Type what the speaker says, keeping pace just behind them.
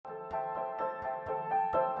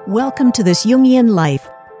Welcome to This Jungian Life.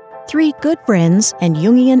 Three good friends and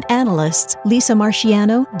Jungian analysts, Lisa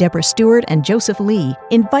Marciano, Deborah Stewart, and Joseph Lee,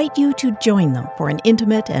 invite you to join them for an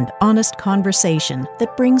intimate and honest conversation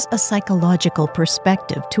that brings a psychological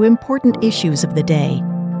perspective to important issues of the day.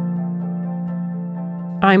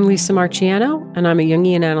 I'm Lisa Marciano, and I'm a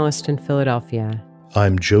Jungian analyst in Philadelphia.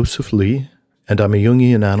 I'm Joseph Lee, and I'm a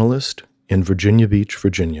Jungian analyst in Virginia Beach,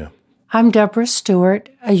 Virginia. I'm Deborah Stewart,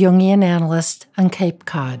 a Jungian analyst on Cape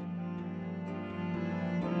Cod.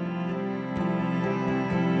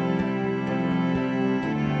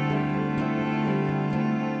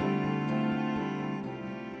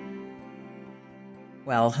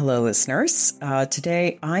 Well, hello, listeners.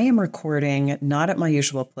 Today I am recording not at my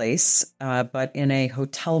usual place, but in a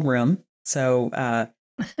hotel room. So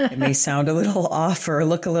it may sound a little off or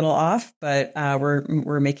look a little off, but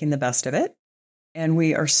we're making the best of it. And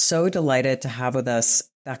we are so delighted to have with us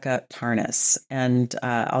Becca Tarnas. And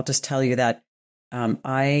I'll just tell you that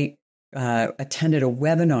I attended a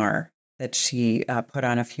webinar that she put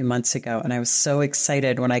on a few months ago. And I was so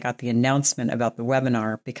excited when I got the announcement about the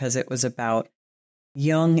webinar because it was about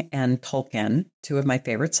Jung and Tolkien, two of my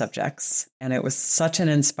favorite subjects. And it was such an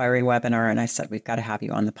inspiring webinar. And I said, we've got to have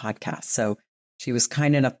you on the podcast. So she was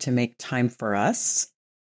kind enough to make time for us.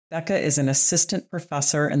 Becca is an assistant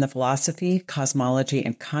professor in the Philosophy, Cosmology,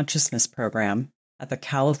 and Consciousness program at the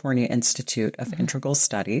California Institute of Integral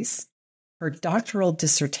Studies. Her doctoral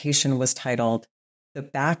dissertation was titled The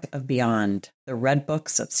Back of Beyond, the Red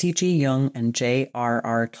Books of Psyche, Jung, and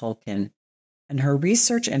J.R.R. Tolkien. And her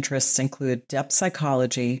research interests include depth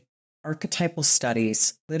psychology, archetypal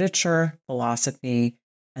studies, literature, philosophy,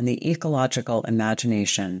 and the ecological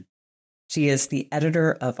imagination. She is the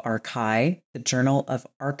editor of Psyche, the Journal of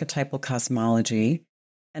Archetypal Cosmology,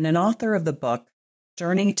 and an author of the book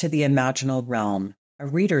Journey to the Imaginal Realm, a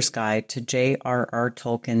reader's guide to J.R.R.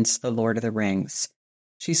 Tolkien's The Lord of the Rings.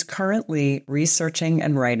 She's currently researching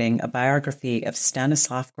and writing a biography of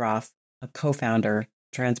Stanislav Grof, a co-founder of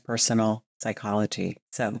transpersonal psychology.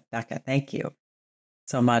 So, Becca, thank you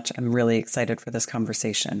so much. I'm really excited for this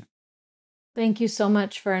conversation. Thank you so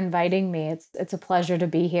much for inviting me. It's a pleasure to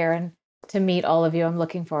be here and to meet all of you. I'm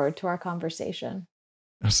looking forward to our conversation.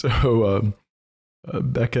 So,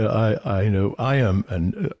 Becca, I know I am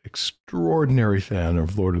an extraordinary fan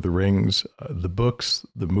of Lord of the Rings, the books,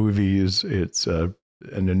 the movies. It's an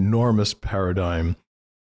enormous paradigm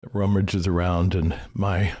that rummages around in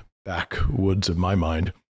my backwoods of my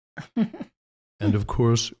mind. And of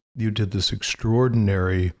course, you did this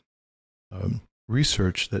extraordinary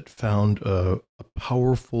research that found a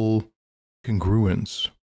powerful congruence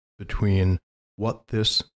between what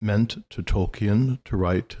this meant to Tolkien to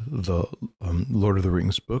write the Lord of the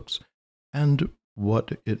Rings books and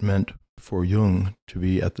what it meant for Jung to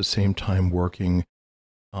be at the same time working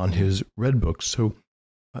on his Red Books. So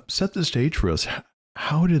set the stage for us.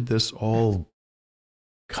 How did this all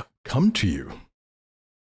come to you?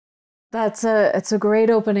 It's a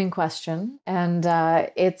great opening question. And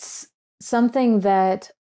it's something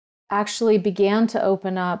that actually began to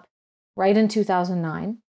open up right in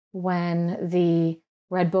 2009 when the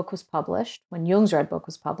Red Book was published, when Jung's Red Book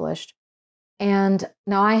was published. And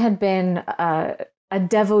now I had been a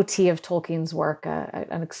devotee of Tolkien's work,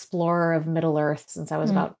 an explorer of Middle-earth since I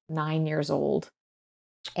was about 9 years old.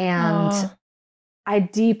 And I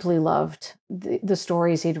deeply loved the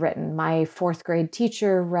stories he'd written. My fourth grade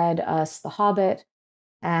teacher read us The Hobbit,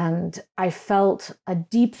 and I felt a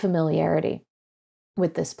deep familiarity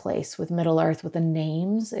with this place, with Middle-earth, with the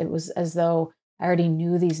names. It was as though I already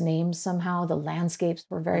knew these names somehow. The landscapes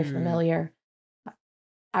were very familiar.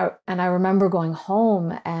 I remember going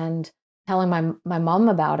home and telling my mom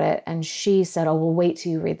about it, and she said, "Oh, we'll wait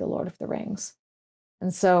till you read The Lord of the Rings."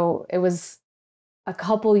 And so it was a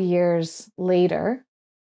couple years later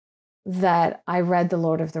that I read The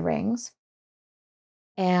Lord of the Rings,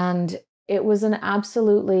 and it was an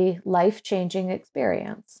absolutely life-changing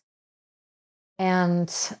experience.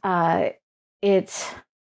 And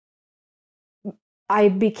I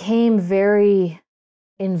became very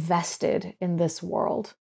invested in this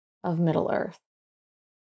world of Middle-earth.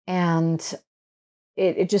 And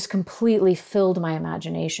it just completely filled my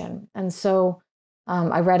imagination. And so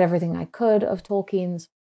I read everything I could of Tolkien's.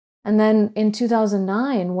 And then in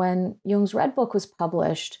 2009, when Jung's Red Book was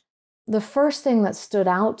published, the first thing that stood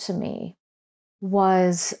out to me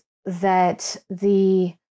was that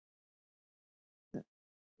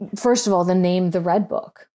first of all, the name The Red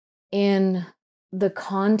Book in the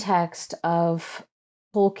context of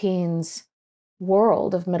Tolkien's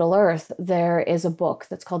world of Middle-earth, there is a book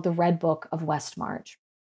that's called The Red Book of Westmarch.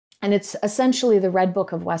 And it's essentially the Red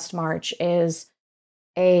Book of Westmarch is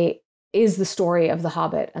is the story of The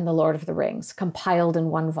Hobbit and The Lord of the Rings compiled in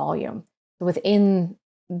one volume. So within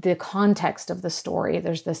the context of the story,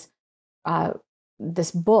 there's this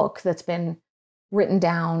book that's been written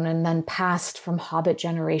down and then passed from Hobbit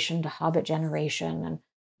generation to Hobbit generation. And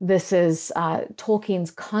this is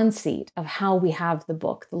Tolkien's conceit of how we have the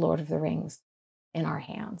book, The Lord of the Rings, in our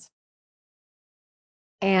hands.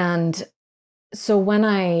 And so when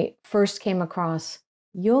I first came across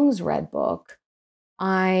Jung's Red Book,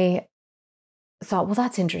 I thought, well,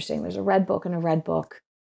 that's interesting. There's a red book and a red book,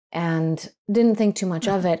 and didn't think too much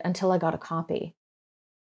of it until I got a copy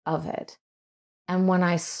of it. And when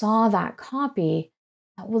I saw that copy,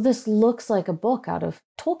 I thought, well, this looks like a book out of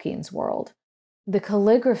Tolkien's world. The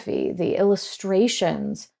calligraphy, the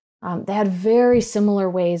illustrations, they had very similar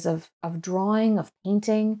ways of drawing, of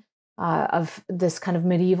painting, of this kind of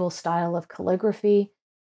medieval style of calligraphy.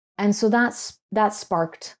 And so that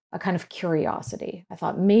sparked a kind of curiosity. I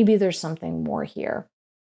thought maybe there's something more here.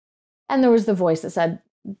 And there was the voice that said,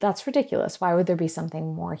 that's ridiculous. Why would there be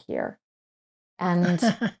something more here? And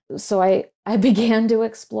so I began to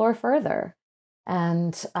explore further.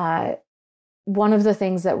 And one of the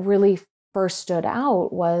things that really first stood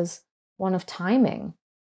out was one of timing.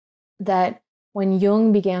 That when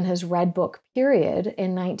Jung began his Red Book period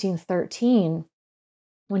in 1913,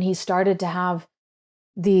 when he started to have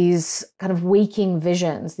these kind of waking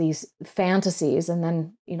visions, these fantasies, and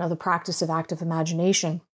then, the practice of active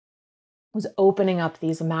imagination was opening up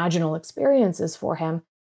these imaginal experiences for him.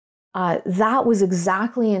 That was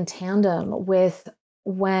exactly in tandem with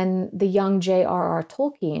when the young J.R.R.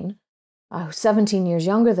 Tolkien, who's 17 years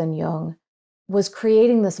younger than Jung, was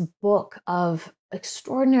creating this book of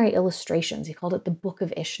extraordinary illustrations. He called it the Book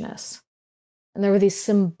of Ishness. And there were these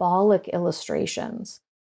symbolic illustrations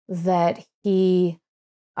that he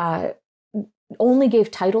only gave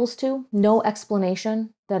titles to, no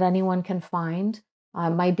explanation that anyone can find.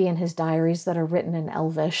 Might be in his diaries that are written in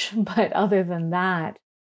Elvish, but other than that,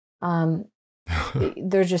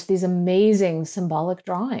 they're just these amazing symbolic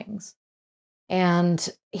drawings. And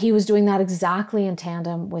he was doing that exactly in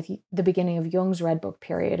tandem with the beginning of Jung's Red Book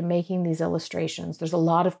period, making these illustrations. There's a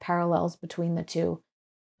lot of parallels between the two.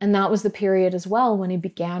 And that was the period as well when he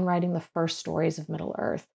began writing the first stories of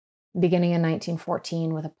Middle-earth, beginning in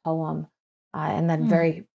 1914 with a poem. And then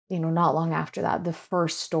very, not long after that, the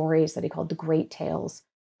first stories that he called the Great Tales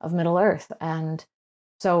of Middle-earth. And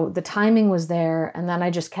so the timing was there. And then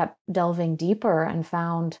I just kept delving deeper and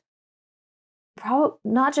found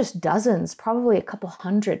not just dozens, probably a couple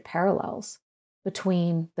hundred parallels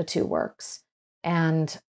between the two works.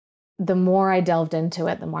 And the more I delved into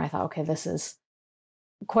it, the more I thought, okay, this is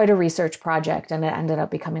quite a research project, and it ended up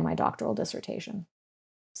becoming my doctoral dissertation.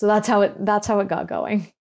 So that's how it got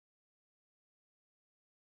going.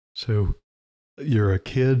 So you're a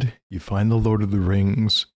kid, you find the Lord of the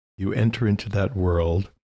Rings, you enter into that world.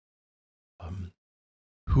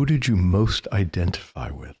 Who did you most identify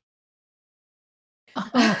with?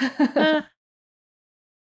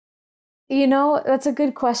 That's a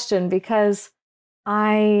good question, because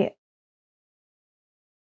in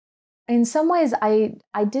some ways, I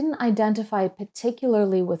didn't identify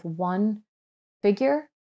particularly with one figure,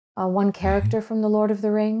 one character from The Lord of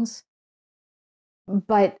the Rings,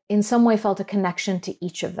 but in some way felt a connection to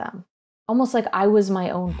each of them, almost like I was my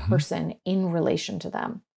own person in relation to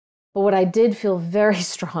them. But what I did feel very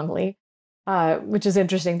strongly, which is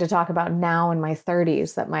interesting to talk about now in my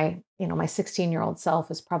 30s, that my 16-year-old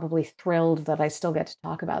self is probably thrilled that I still get to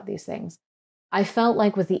talk about these things. I felt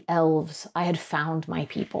like with the elves, I had found my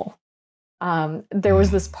people. There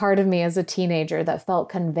was this part of me as a teenager that felt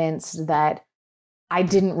convinced that I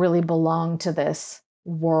didn't really belong to this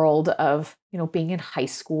world of, being in high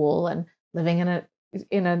school and living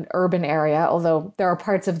in an urban area, although there are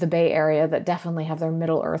parts of the Bay Area that definitely have their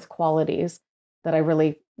Middle-earth qualities that I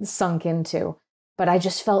really sunk into. But I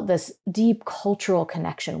just felt this deep cultural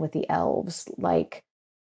connection with the elves. Like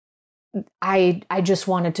I just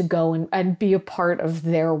wanted to go and be a part of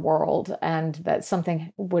their world, and that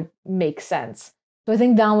something would make sense. So I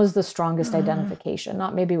think that was the strongest identification,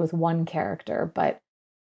 not maybe with one character, but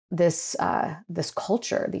this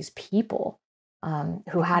culture, these people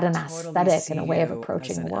who had an aesthetic and a way of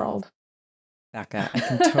approaching the world. Becca, I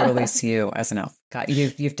can totally see you as an elf.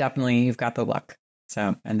 You've got the look.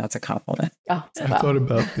 So, and that's a compliment. Oh, I thought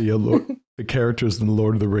about the characters in the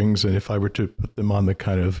Lord of the Rings, and if I were to put them on the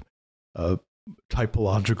kind of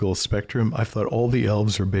typological spectrum, I thought all the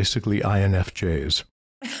elves are basically INFJs.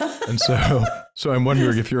 And so I'm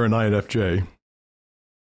wondering if you're an INFJ.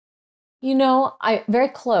 I very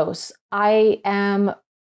close. I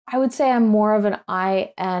would say I'm more of an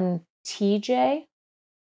INTJ.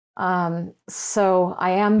 So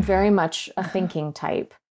I am very much a thinking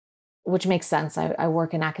type, which makes sense. I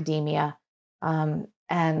work in academia,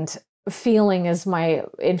 and feeling is my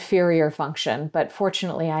inferior function. But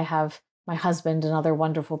fortunately, I have my husband and other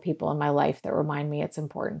wonderful people in my life that remind me it's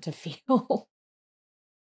important to feel.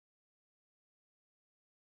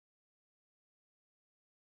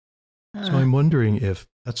 So I'm wondering if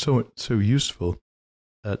that's so useful,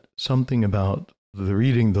 that something about the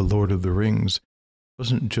reading The Lord of the Rings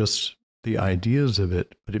wasn't just the ideas of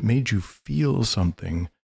it, but it made you feel something,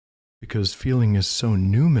 because feeling is so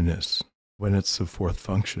numinous when it's the fourth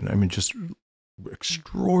function. I mean, just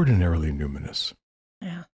extraordinarily numinous.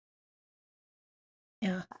 Yeah.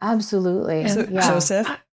 Yeah. Absolutely. So, yeah.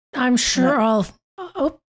 Joseph? I'm sure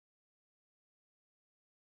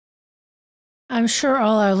I'm sure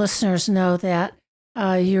all our listeners know that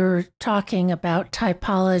you're talking about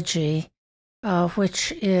typology,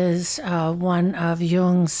 which is one of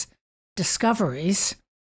Jung's discoveries,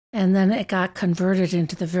 and then it got converted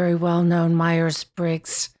into the very well-known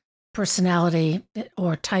Myers-Briggs personality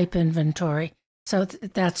or type inventory. So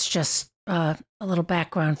that's just a little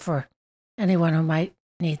background for anyone who might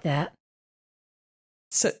need that.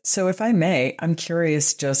 So if I may, I'm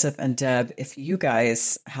curious, Joseph and Deb, if you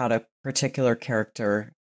guys had a particular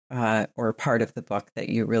character or part of the book that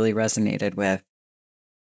you really resonated with.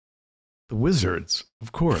 The wizards,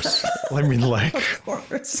 of course. I mean, like... Of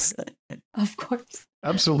course. Of course.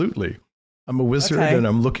 Absolutely. I'm a wizard and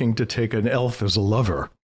I'm looking to take an elf as a lover.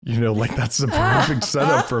 You know, like that's the perfect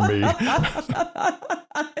setup for me.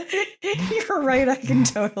 You're right. I can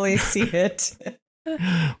totally see it.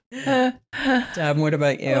 Deb, what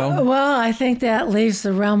about you? Well, I think that leaves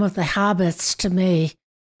the realm of the hobbits to me.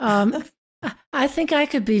 I think I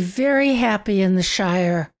could be very happy in the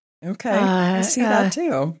Shire. Okay, I see that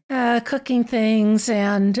too. Cooking things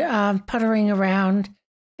and puttering around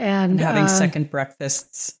and having second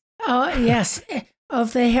breakfasts. Oh yes. Oh,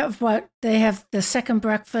 they have what? They have the second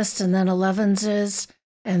breakfast and then Elevenses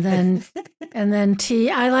and then tea.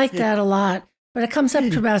 I like that a lot, but it comes up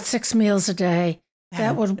to about 6 meals a day.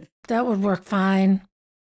 That would work fine.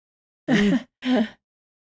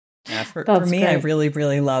 Yeah, for me, great. I really,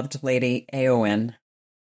 really loved Lady Éowyn.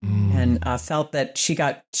 And felt that she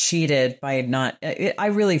got cheated by not. I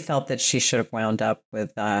really felt that she should have wound up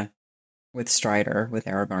with Strider, with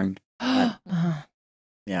Aragorn. But,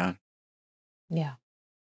 yeah.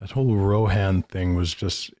 That whole Rohan thing was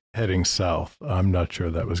just heading south. I'm not sure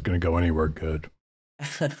that was going to go anywhere good.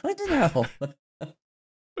 I don't know.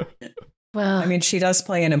 Well, I mean, she does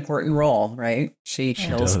play an important role, right? She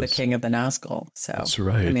kills the king of the Nazgul. So that's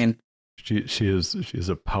right. I mean. She is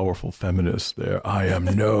a powerful feminist there. I am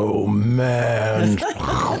no man.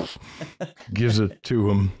 Gives it to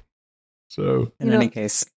him. So in any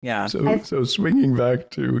case, yeah. So swinging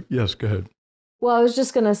back to, yes, go ahead. Well, I was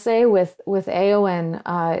just going to say with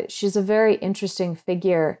Éowyn, she's a very interesting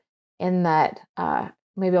figure in that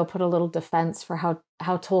maybe I'll put a little defense for how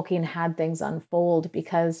Tolkien had things unfold,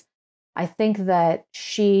 because I think that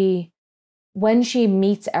when she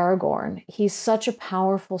meets Aragorn, he's such a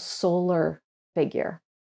powerful solar figure,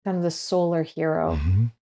 kind of the solar hero. Mm-hmm.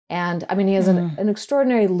 And I mean, he has an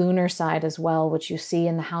extraordinary lunar side as well, which you see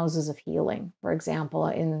in the Houses of Healing, for example,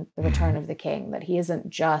 in The Return of the King, that he isn't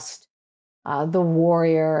just the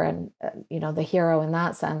warrior and, the hero in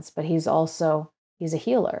that sense, but he's a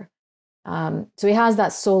healer. So he has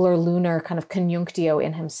that solar lunar kind of conjunctio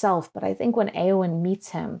in himself. But I think when Éowyn meets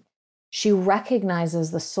him, she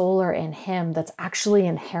recognizes the solar in him that's actually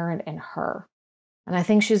inherent in her. And I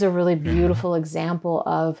think she's a really beautiful example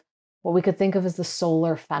of what we could think of as the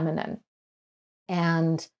solar feminine.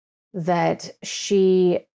 And that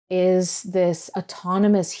she is this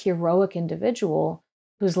autonomous, heroic individual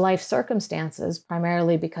whose life circumstances,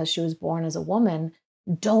 primarily because she was born as a woman,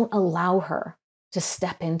 don't allow her to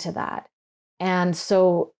step into that. And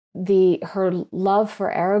so her love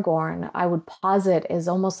for Aragorn, I would posit, is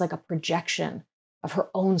almost like a projection of her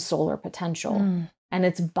own solar potential. And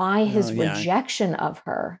it's by his rejection of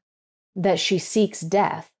her that she seeks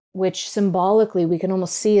death, which symbolically we can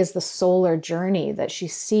almost see as the solar journey, that she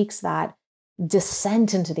seeks that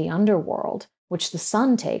descent into the underworld, which the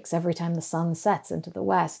sun takes every time the sun sets into the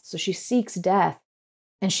west. So she seeks death,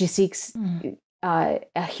 and she seeks a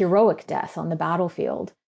heroic death on the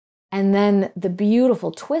battlefield. And then the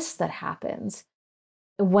beautiful twist that happens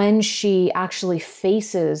when she actually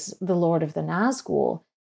faces the Lord of the Nazgul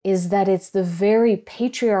is that it's the very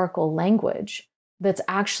patriarchal language that's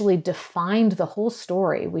actually defined the whole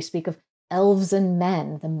story. We speak of elves and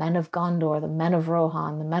men, the men of Gondor, the men of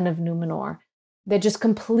Rohan, the men of Numenor. that just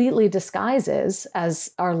completely disguises,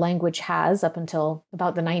 as our language has up until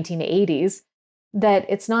about the 1980s, that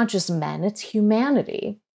it's not just men, it's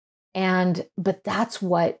humanity. But that's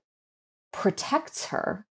what protects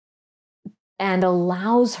her and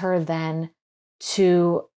allows her then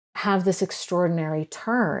to have this extraordinary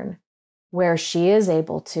turn where she is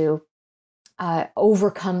able to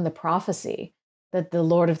overcome the prophecy that the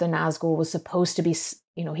Lord of the Nazgul was supposed to be,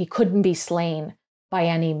 he couldn't be slain by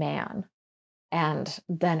any man. And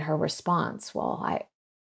then her response, well,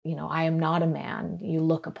 I am not a man, you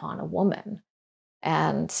look upon a woman.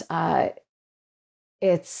 And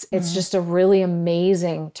it's just a really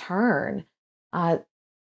amazing turn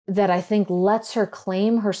that I think lets her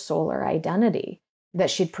claim her solar identity that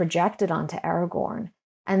she'd projected onto Aragorn,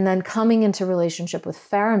 and then coming into relationship with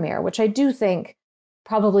Faramir, which I do think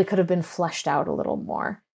probably could have been fleshed out a little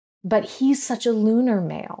more. But he's such a lunar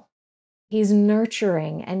male. He's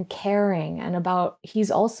nurturing and caring, and he's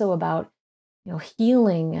also about,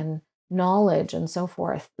 healing and knowledge and so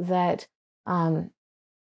forth, that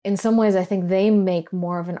in some ways I think they make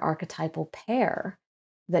more of an archetypal pair,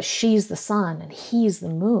 that she's the sun and he's the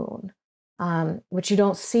moon, which you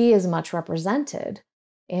don't see as much represented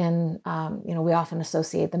in, we often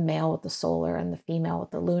associate the male with the solar and the female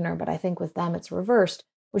with the lunar, but I think with them it's reversed,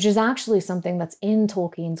 which is actually something that's in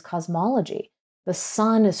Tolkien's cosmology. The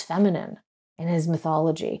sun is feminine in his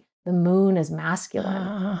mythology. The moon is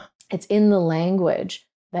masculine. It's in the language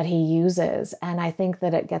that he uses. And I think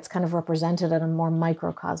that it gets kind of represented at a more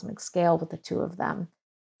microcosmic scale with the two of them.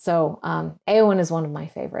 So Eowyn is one of my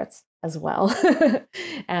favorites as well.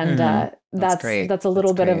 And that's a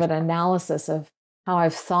little bit of an analysis of how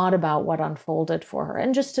I've thought about what unfolded for her.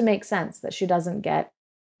 And just to make sense that she doesn't get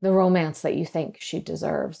the romance that you think she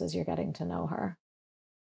deserves as you're getting to know her.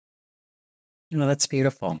 That's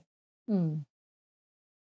beautiful.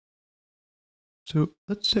 So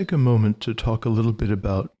let's take a moment to talk a little bit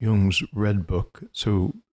about Jung's Red Book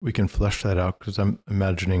so we can flesh that out, because I'm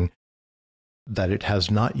imagining that it has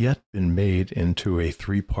not yet been made into a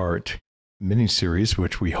 3-part miniseries,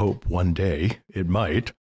 which we hope one day it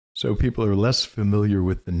might. So people are less familiar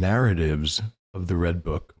with the narratives of the Red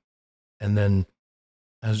Book. And then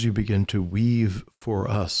as you begin to weave for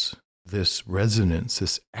us this resonance,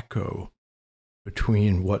 this echo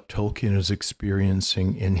between what Tolkien is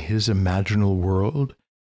experiencing in his imaginal world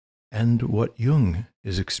and what Jung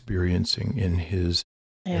is experiencing in his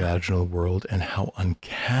imaginal world, and how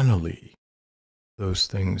uncannily those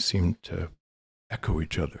things seem to echo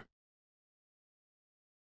each other.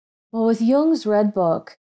 Well, with Jung's Red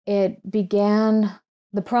Book,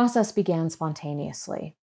 the process began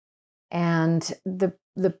spontaneously. And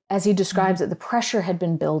as he describes it, the pressure had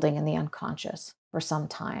been building in the unconscious for some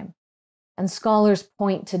time. And scholars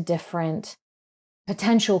point to different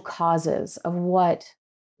potential causes of what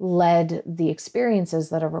led the experiences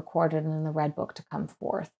that are recorded in the Red Book to come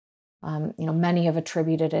forth. Many have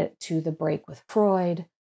attributed it to the break with Freud,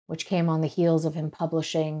 which came on the heels of him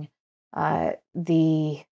publishing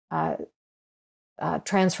the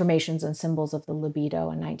Transformations and Symbols of the Libido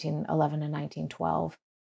in 1911 and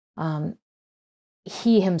 1912.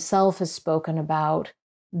 He himself has spoken about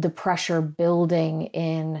the pressure building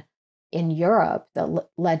in Europe that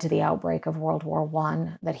led to the outbreak of World War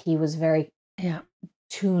I, that he was very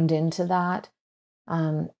tuned into that.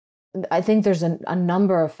 I think there's a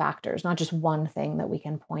number of factors, not just one thing that we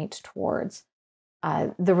can point towards.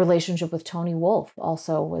 The relationship with Toni Wolff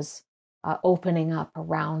also was opening up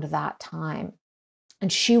around that time.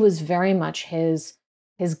 And she was very much his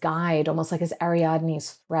guide, almost like his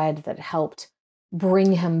Ariadne's thread that helped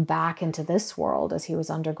bring him back into this world as he was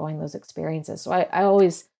undergoing those experiences. So I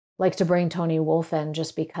always like to bring Toni Wolff in,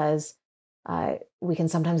 just because we can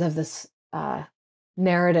sometimes have this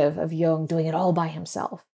narrative of Jung doing it all by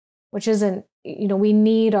himself, which isn't, we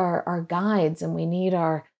need our guides, and we need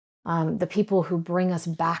the people who bring us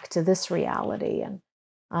back to this reality.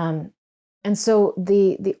 And so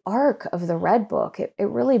the arc of the Red Book, it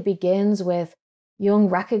really begins with Jung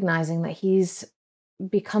recognizing that he's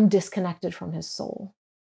become disconnected from his soul.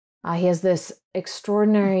 He has this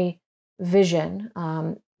extraordinary vision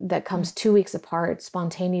that comes 2 weeks apart,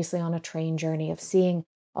 spontaneously on a train journey, of seeing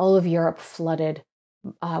all of Europe flooded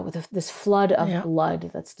with this flood of blood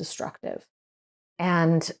that's destructive.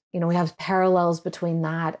 And, we have parallels between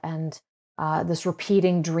that and this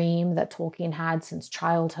repeating dream that Tolkien had since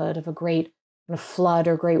childhood of a great kind of flood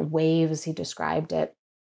or great wave, as he described it,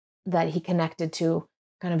 that he connected to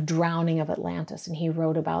kind of drowning of Atlantis. And he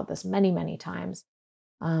wrote about this many, many times.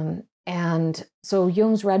 And so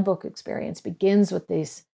Jung's Red Book experience begins with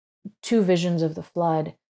these 2 visions of the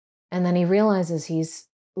flood. And then he realizes he's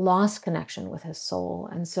lost connection with his soul.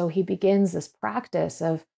 And so he begins this practice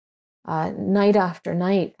of night after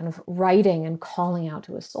night, kind of writing and calling out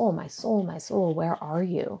to his soul, my soul, where are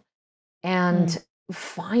you? And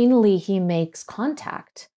finally, he makes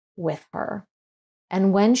contact with her.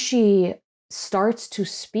 And when she starts to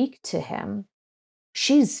speak to him,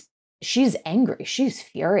 she's angry, she's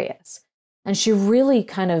furious. And she really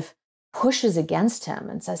kind of pushes against him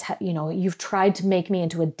and says, you've tried to make me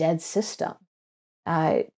into a dead system.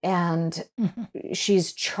 And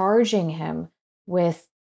she's charging him with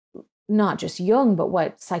not just Jung, but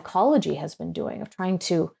what psychology has been doing, of trying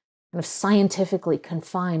to kind of scientifically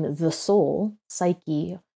confine the soul,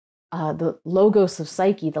 psyche, the logos of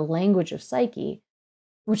psyche, the language of psyche,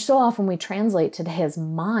 which so often we translate today as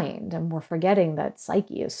mind, and we're forgetting that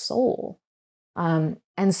psyche is soul. And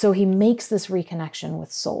so he makes this reconnection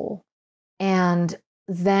with soul. And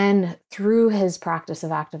then through his practice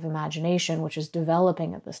of active imagination, which is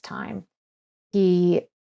developing at this time, he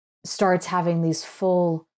starts having these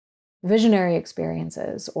full visionary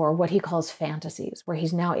experiences, or what he calls fantasies, where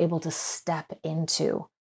he's now able to step into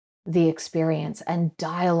the experience and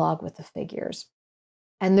dialogue with the figures.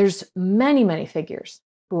 And there's many, many figures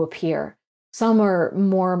who appear. Some are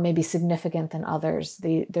more maybe significant than others.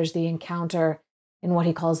 There's the encounter in what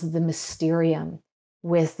he calls the mysterium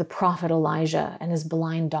with the prophet Elijah and his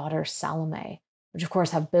blind daughter Salome, which of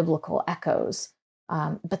course have biblical echoes.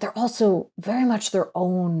 But they're also very much their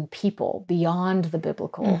own people beyond the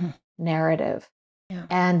biblical narrative. Yeah.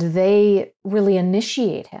 And they really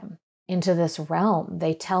initiate him into this realm.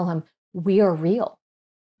 They tell him, we are real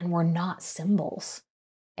and we're not symbols.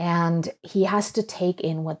 And he has to take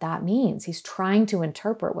in what that means. He's trying to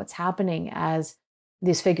interpret what's happening as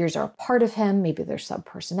these figures are a part of him. Maybe they're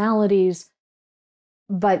subpersonalities.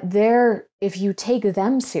 But if you take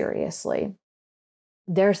them seriously,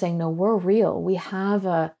 they're saying, no, we're real. We have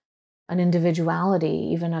an individuality,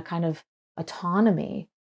 even a kind of autonomy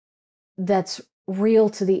that's real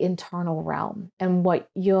to the internal realm. And what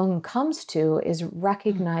Jung comes to is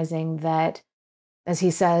recognizing that, as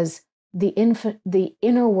he says, the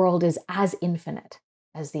inner world is as infinite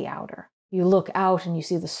as the outer. You look out and you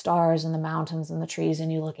see the stars and the mountains and the trees,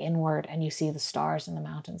 and you look inward and you see the stars and the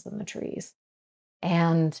mountains and the trees.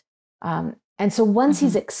 And so once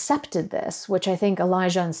he's accepted this, which I think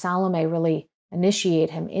Elijah and Salome really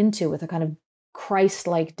initiate him into with a kind of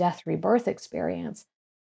Christ-like death rebirth experience,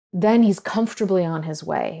 then he's comfortably on his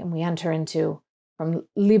way. And we enter into, from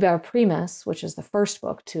Liber Primus, which is the first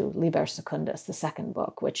book, to Liber Secundus, the second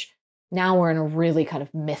book, which now we're in a really kind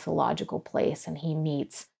of mythological place. And he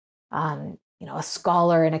meets, a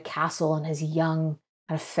scholar in a castle and his young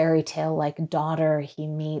kind of fairy tale-like daughter. He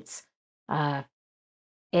meets a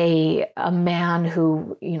man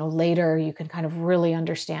who, later you can kind of really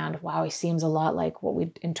understand, wow, he seems a lot like what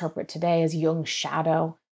we interpret today as Jung's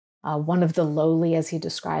shadow, one of the lowly, as he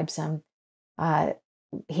describes him.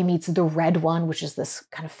 He meets the Red One, which is this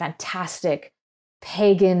kind of fantastic,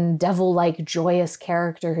 pagan, devil-like, joyous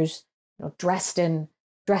character who's dressed in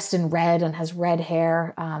red and has red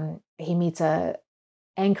hair. He meets a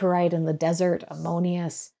anchorite in the desert,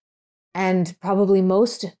 Ammonius, and probably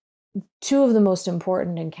two of the most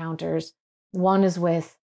important encounters. One is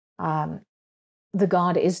with the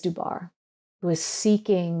god Izdubar, who is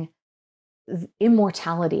seeking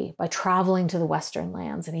immortality by traveling to the Western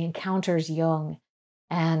lands, and he encounters Jung,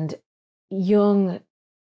 and Jung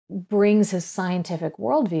brings his scientific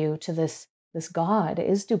worldview to this god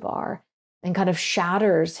Izdubar and kind of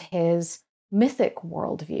shatters his mythic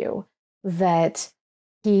worldview that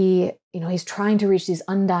he's trying to reach these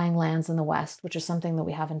undying lands in the West, which is something that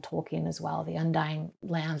we have in Tolkien as well, the undying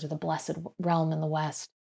lands or the blessed realm in the West.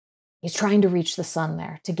 He's trying to reach the sun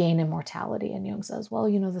there to gain immortality. And Jung says,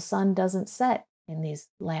 well, the sun doesn't set in these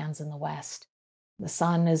lands in the West. The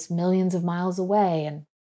sun is millions of miles away. And,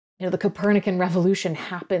 the Copernican revolution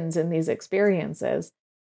happens in these experiences.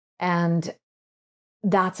 And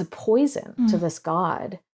that's a poison to this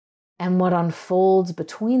god. And what unfolds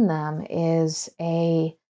between them is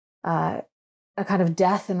a kind of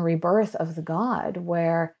death and rebirth of the god,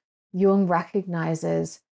 where Jung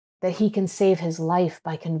recognizes that he can save his life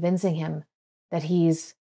by convincing him that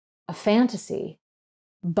he's a fantasy,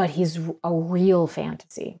 but he's a real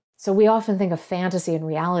fantasy. So we often think of fantasy and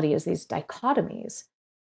reality as these dichotomies.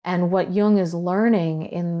 And what Jung is learning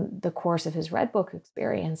in the course of his Red Book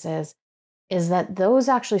experiences is that those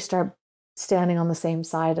actually start standing on the same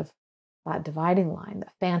side of that dividing line,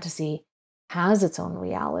 that fantasy has its own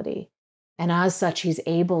reality. And as such, he's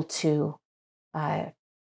able to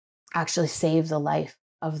actually save the life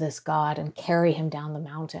of this god and carry him down the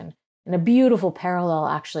mountain, in a beautiful parallel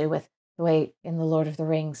actually with the way in The Lord of the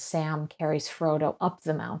Rings, Sam carries Frodo up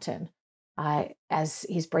the mountain as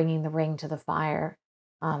he's bringing the ring to the fire.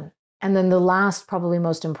 And then the last, probably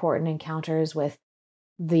most important encounter is with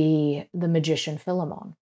the magician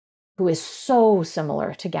Philemon, who is so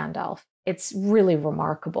similar to Gandalf. It's really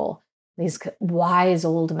remarkable. These wise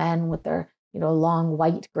old men with their, long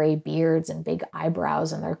white gray beards and big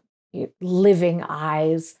eyebrows and their living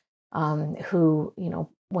eyes, who,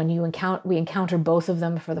 when we encounter both of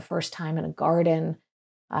them for the first time in a garden,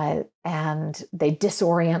 and they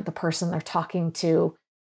disorient the person they're talking to,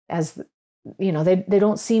 as they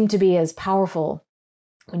don't seem to be as powerful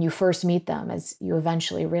when you first meet them as you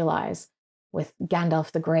eventually realize, with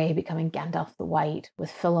Gandalf the Grey becoming Gandalf the White,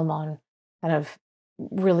 with Philemon kind of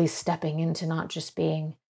really stepping into not just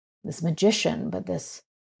being this magician, but this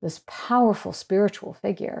powerful spiritual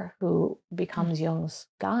figure who becomes Jung's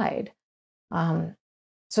guide.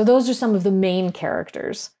 So those are some of the main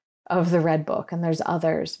characters of the Red Book, and there's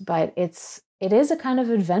others, but it is a kind of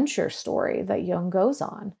adventure story that Jung goes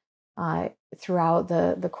on throughout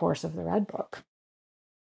the course of the Red Book.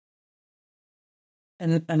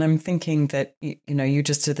 And I'm thinking that, you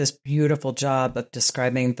just did this beautiful job of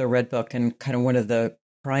describing the Red Book, and kind of one of the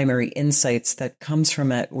primary insights that comes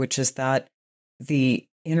from it, which is that the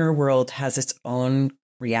inner world has its own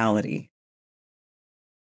reality.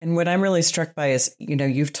 And what I'm really struck by is,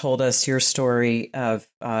 you've told us your story of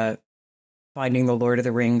finding the Lord of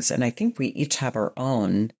the Rings, and I think we each have our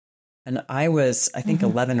own. And I was,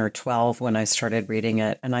 11 or 12 when I started reading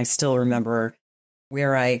it. And I still remember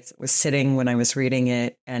where I was sitting when I was reading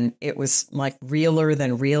it, and it was like realer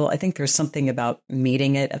than real. I think there's something about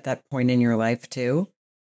meeting it at that point in your life too.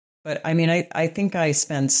 But I mean, I think I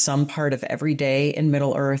spend some part of every day in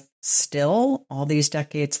Middle Earth still, all these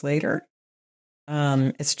decades later.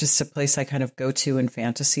 It's just a place I kind of go to in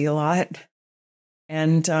fantasy a lot.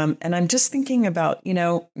 And I'm just thinking about,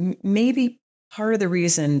 maybe part of the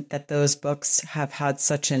reason that those books have had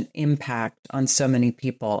such an impact on so many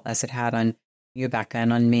people as it had on you, Becca,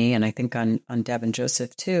 and on me, and I think on Deb and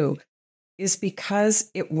Joseph too, is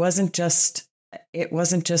because it wasn't just a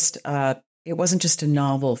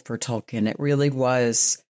novel for Tolkien. It really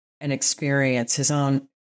was an experience, his own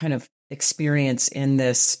kind of experience in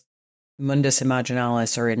this mundus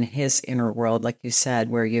imaginalis, or in his inner world, like you said,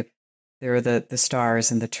 where there are the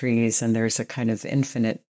stars and the trees, and there's a kind of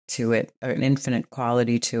infinite to it, an infinite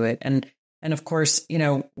quality to it. And of course,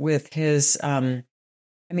 with his, as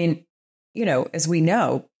we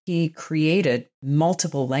know, he created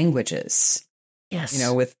multiple languages. Yes.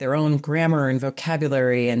 With their own grammar and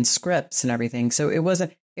vocabulary and scripts and everything. So it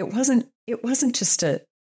wasn't just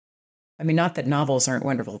not that novels aren't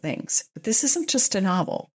wonderful things, but this isn't just a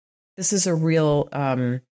novel. This is a real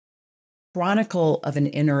chronicle of an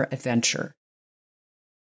inner adventure.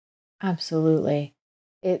 Absolutely.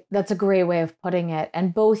 That's a great way of putting it.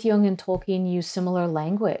 And both Jung and Tolkien use similar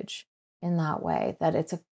language in that way, that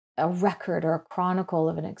it's a record or a chronicle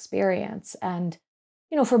of an experience. And,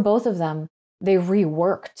 for both of them, they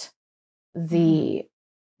reworked the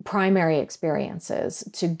primary experiences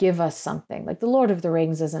to give us something. Like The Lord of the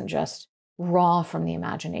Rings isn't just raw from the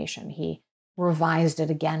imagination. He revised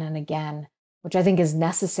it again and again, which I think is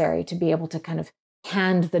necessary to be able to kind of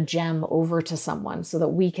hand the gem over to someone so that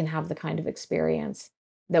we can have the kind of experience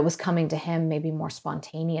that was coming to him maybe more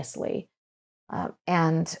spontaneously.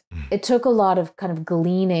 And it took a lot of kind of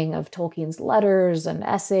gleaning of Tolkien's letters and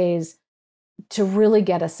essays to really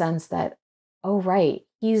get a sense that, oh, right,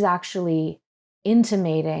 he's actually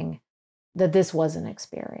intimating that this was an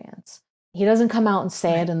experience. He doesn't come out and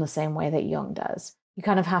say it in the same way that Jung does. You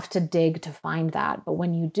kind of have to dig to find that. But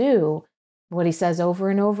when you do, what he says over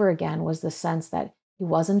and over again was the sense that he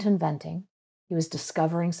wasn't inventing. He was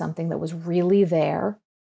discovering something that was really there.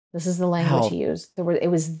 This is the language he used.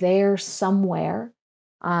 It was there somewhere.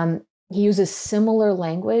 He uses similar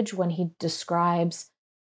language when he describes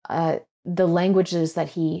the languages that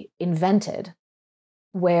he invented,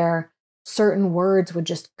 where certain words would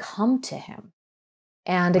just come to him.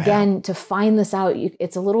 And again, to find this out,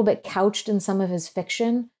 it's a little bit couched in some of his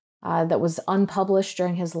fiction that was unpublished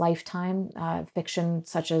during his lifetime, fiction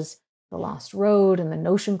such as The Lost Road and the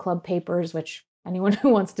Notion Club papers, which anyone who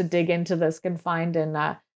wants to dig into this can find in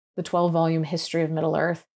the 12-volume History of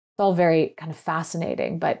Middle-earth. It's all very kind of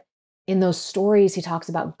fascinating. But in those stories, he talks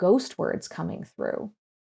about ghost words coming through,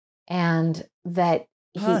 and that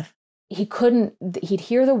he'd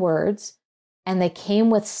hear the words and they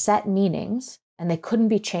came with set meanings and they couldn't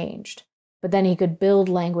be changed, but then he could build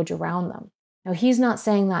language around them. Now, he's not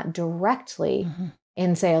saying that directly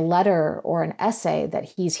in, say, a letter or an essay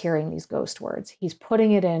that he's hearing these ghost words. He's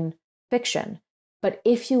putting it in fiction. But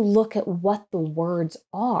if you look at what the words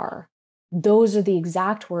are, those are the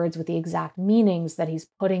exact words with the exact meanings that he's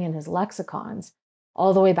putting in his lexicons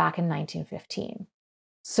all the way back in 1915.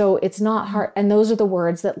 So it's not hard. And those are the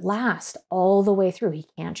words that last all the way through. He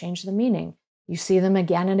can't change the meaning. You see them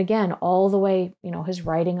again and again, all the way, his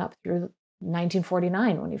writing up through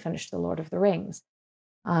 1949 when he finished The Lord of the Rings.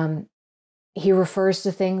 He refers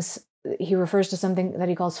to something that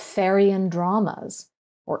he calls Fairy dramas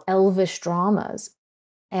or elvish dramas.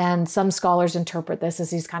 And some scholars interpret this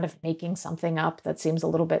as he's kind of making something up that seems a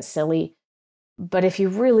little bit silly. But if you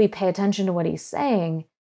really pay attention to what he's saying,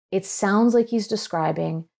 it sounds like he's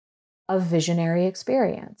describing a visionary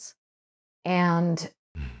experience. And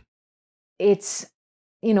it's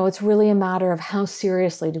really a matter of how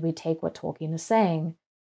seriously do we take what Tolkien is saying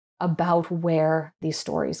about where these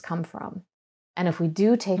stories come from. And if we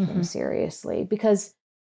do take them seriously, because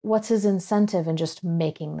what's his incentive in just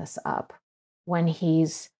making this up when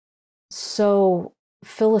he's so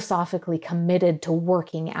philosophically committed to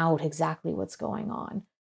working out exactly what's going on,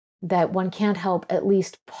 that one can't help at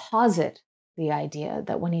least posit the idea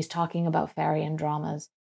that when he's talking about fairy dramas,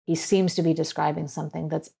 he seems to be describing something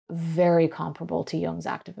that's very comparable to Jung's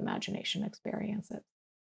active imagination experiences.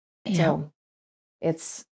 Yeah. So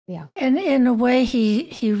it's, yeah. And in a way,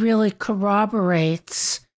 he really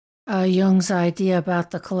corroborates Jung's idea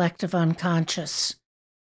about the collective unconscious.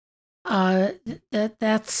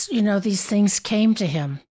 That's, these things came to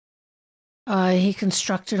him. He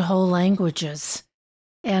constructed whole languages.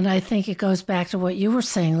 And I think it goes back to what you were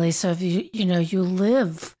saying, Lisa. If you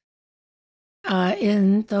live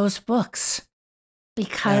in those books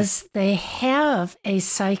because they have a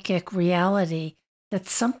psychic reality that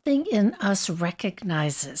something in us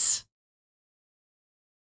recognizes.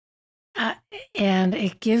 And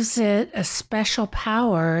it gives it a special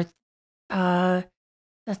power that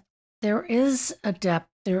there is a depth,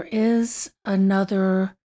 there is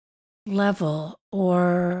another level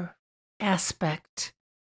or aspect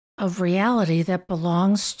of reality that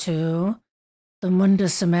belongs to the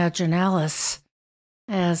mundus imaginalis,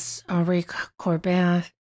 as Henri Corbin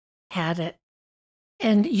had it.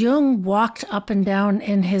 And Jung walked up and down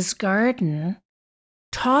in his garden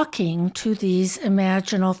talking to these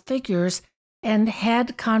imaginal figures and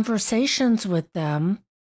had conversations with them,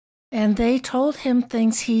 and they told him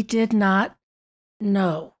things he did not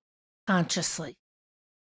know consciously.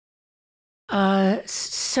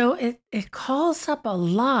 So it calls up a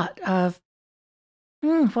lot of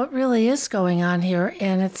what really is going on here,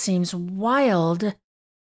 and it seems wild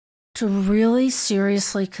to really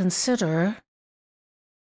seriously consider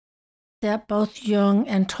that both Jung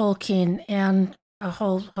and Tolkien and a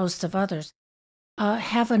whole host of others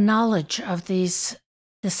have a knowledge of this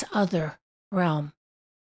other realm,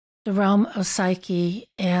 the realm of Psyche.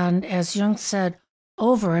 And as Jung said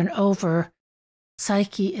over and over,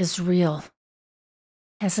 Psyche is real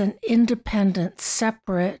as an independent,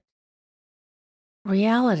 separate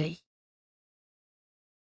reality.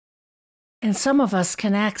 And some of us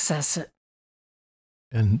can access it.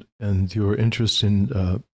 And your interest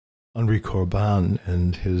in Henri Corbin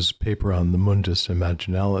and his paper on the mundus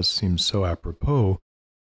imaginalis seems so apropos.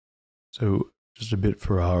 So just a bit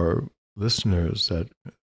for our listeners, that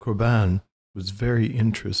Corbin was very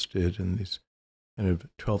interested in these kind of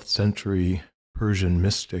 12th century Persian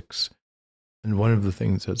mystics. And one of the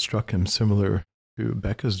things that struck him, similar to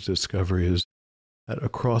Becca's discovery, is that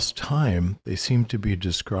across time, they seem to be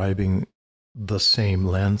describing the same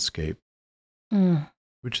landscape,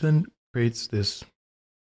 which then creates this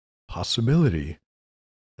possibility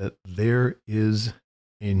that there is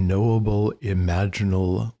a knowable,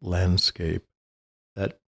 imaginal landscape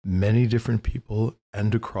that many different people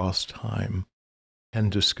and across time can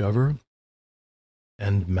discover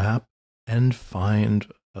and map and find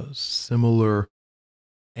similar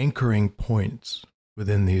anchoring points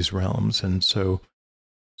within these realms. And so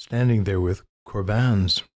standing there with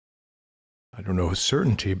Corbin's, I don't know his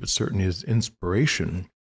certainty, but certainly his inspiration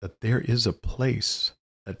that there is a place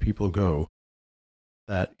that people go,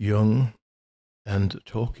 that Jung and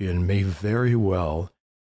Tolkien may very well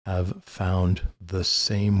have found the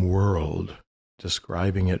same world,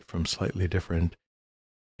 describing it from slightly different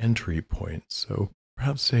entry points. So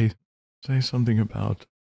perhaps say something about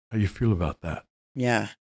how you feel about that. Yeah.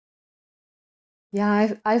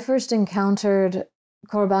 Yeah, I first encountered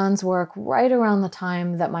Corbin's work right around the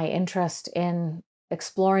time that my interest in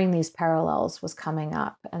exploring these parallels was coming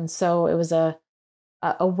up. And so it was a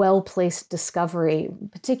well-placed discovery,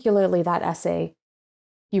 particularly that essay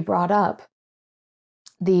you brought up,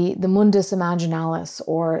 the mundus imaginalis,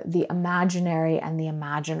 or the imaginary and the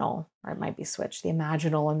imaginal, or it might be switched, the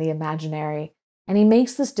imaginal and the imaginary. And he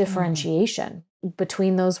makes this differentiation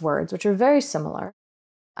between those words, which are very similar.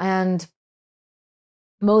 And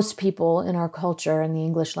most people in our culture in the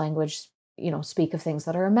English language, speak of things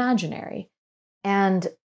that are imaginary. And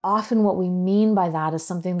often what we mean by that is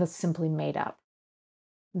something that's simply made up,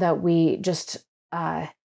 that we just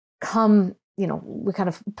we kind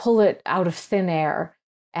of pull it out of thin air,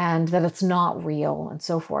 and that it's not real and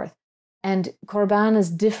so forth. And Corban is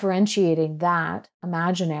differentiating that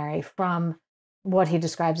imaginary from what he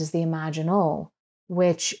describes as the imaginal,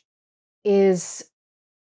 which is,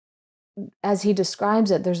 as he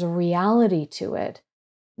describes it, there's a reality to it,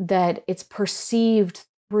 that it's perceived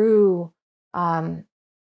through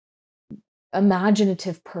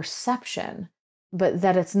imaginative perception, but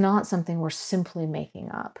that it's not something we're simply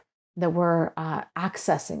making up, that we're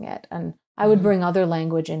accessing it. And I would bring other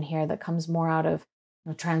language in here that comes more out of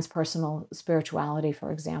transpersonal spirituality,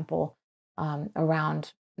 for example,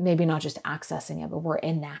 around maybe not just accessing it, but we're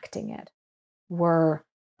enacting it. We're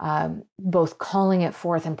both calling it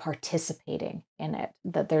forth and participating in it,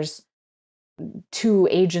 that there's two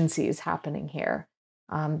agencies happening here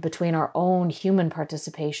between our own human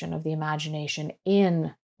participation of the imagination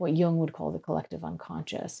in what Jung would call the collective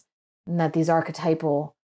unconscious, and that these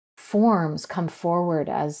archetypal forms come forward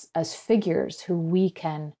as figures who we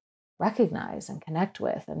can recognize and connect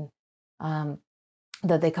with, and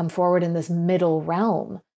that they come forward in this middle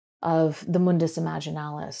realm of the mundus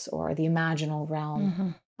imaginalis, or the imaginal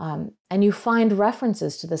realm. And you find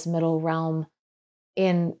references to this middle realm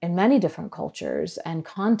in many different cultures and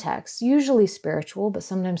contexts, usually spiritual, but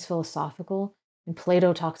sometimes philosophical. And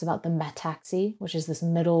Plato talks about the metaxy, which is this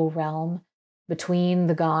middle realm between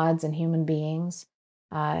the gods and human beings,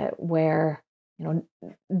 where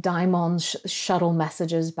daimons shuttle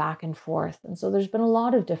messages back and forth. And so there's been a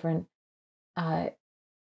lot of different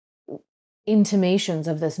intimations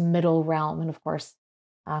of this middle realm. And of course,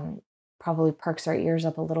 probably perks our ears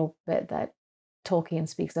up a little bit that Tolkien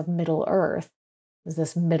speaks of Middle Earth as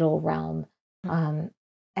this middle realm.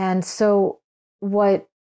 And so what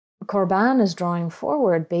Corban is drawing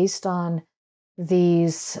forward, based on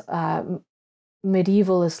these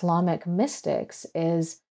medieval Islamic mystics,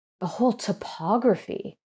 is the whole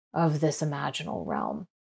topography of this imaginal realm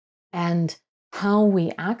and how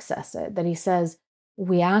we access it. That he says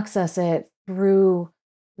we access it through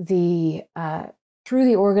the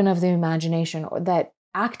organ of the imagination, or that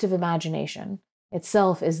active imagination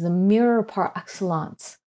itself is the mirror par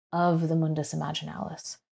excellence of the mundus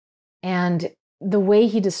imaginalis. And the way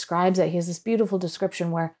he describes it, he has this beautiful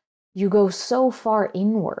description where you go so far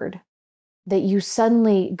inward that you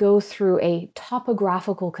suddenly go through a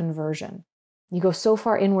topographical conversion. You go so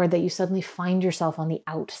far inward that you suddenly find yourself on the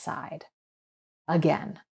outside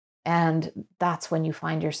again. And that's when you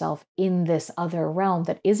find yourself in this other realm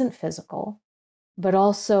that isn't physical, but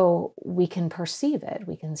also we can perceive it,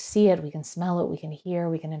 we can see it, we can smell it, we can hear,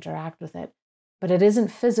 we can interact with it, but it isn't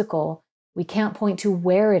physical. We can't point to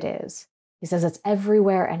where it is. He says it's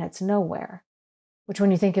everywhere and it's nowhere, which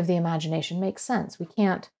when you think of the imagination makes sense. We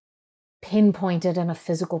can't pinpoint it in a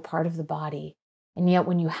physical part of the body. And yet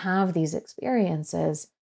when you have these experiences,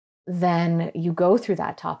 then you go through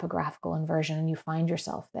that topographical inversion and you find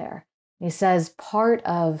yourself there. And he says part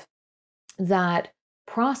of that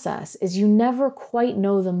process is you never quite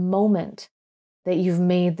know the moment that you've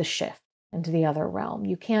made the shift into the other realm.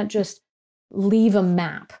 You can't just leave a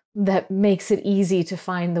map that makes it easy to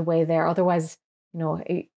find the way there. Otherwise,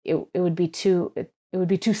 it would be too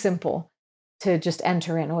simple to just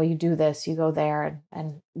enter in. Oh, you do this, you go there,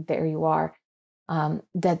 and there you are.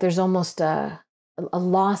 That there's almost a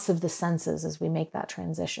loss of the senses as we make that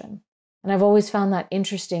transition. And I've always found that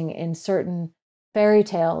interesting in certain fairy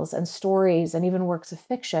tales and stories and even works of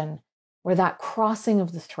fiction, where that crossing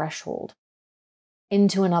of the threshold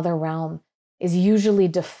into another realm is usually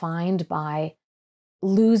defined by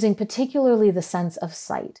losing particularly the sense of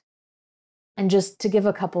sight. And just to give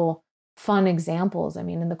a couple fun examples, I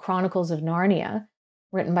mean, in the Chronicles of Narnia,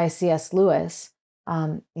 written by C.S. Lewis,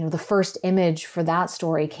 the first image for that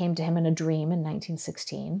story came to him in a dream in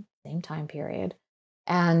 1916, same time period.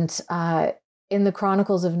 And in the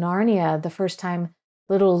Chronicles of Narnia, the first time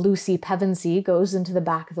little Lucy Pevensey goes into the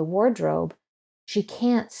back of the wardrobe, she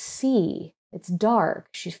can't see. It's dark.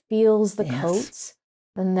 She feels the coats,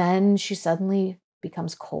 and then she suddenly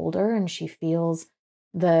becomes colder, and she feels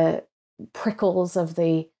the prickles of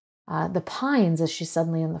the pines as she's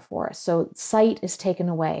suddenly in the forest. So sight is taken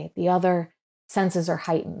away. The other senses are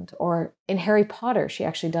heightened. Or in Harry Potter, she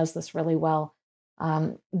actually does this really well,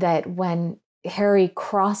 that when Harry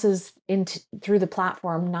crosses through the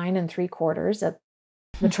platform 9 3/4 at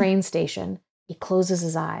the train station, he closes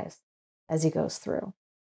his eyes as he goes through.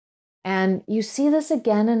 And you see this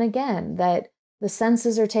again and again, that the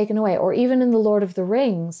senses are taken away, or even in The Lord of the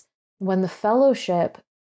Rings, when the Fellowship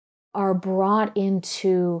are brought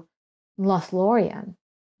into Lothlorien,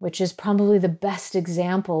 which is probably the best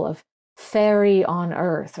example of fairy on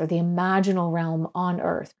Earth, or the imaginal realm on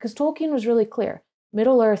Earth. Because Tolkien was really clear.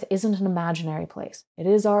 Middle-earth isn't an imaginary place. It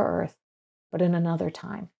is our Earth, but in another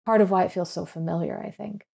time. Part of why it feels so familiar, I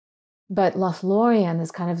think. But Lothlorien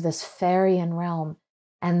is kind of this Fairy-an realm,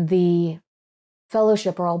 and the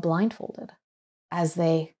Fellowship are all blindfolded as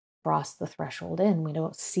they cross the threshold in. We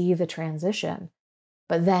don't see the transition.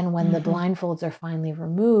 But then when the blindfolds are finally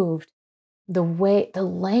removed, the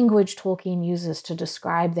language Tolkien uses to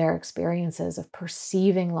describe their experiences of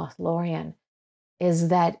perceiving Lothlorien is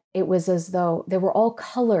that it was as though they were all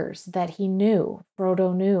colors that he knew,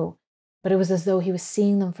 Frodo knew, but it was as though he was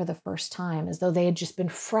seeing them for the first time, as though they had just been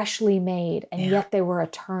freshly made, and yet they were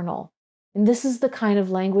eternal. And this is the kind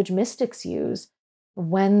of language mystics use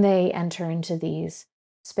when they enter into these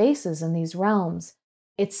spaces and these realms.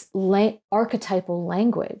 It's archetypal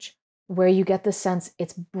language where you get the sense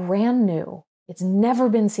it's brand new, it's never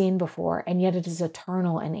been seen before, and yet it is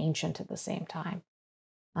eternal and ancient at the same time.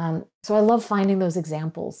 So I love finding those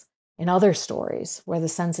examples in other stories where the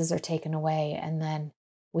senses are taken away and then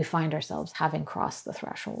we find ourselves having crossed the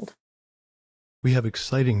threshold. We have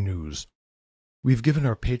exciting news. We've given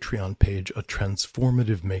our Patreon page a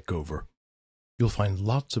transformative makeover. You'll find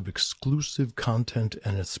lots of exclusive content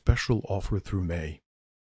and a special offer through May.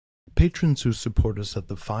 Patrons who support us at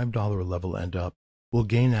the $5 level and up will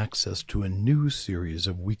gain access to a new series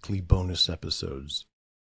of weekly bonus episodes.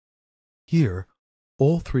 Here,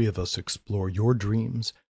 all three of us explore your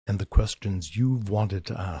dreams and the questions you've wanted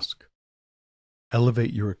to ask.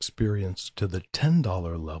 Elevate your experience to the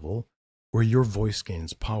 $10 level, where your voice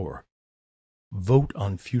gains power. Vote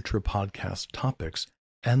on future podcast topics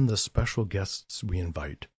and the special guests we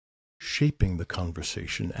invite, shaping the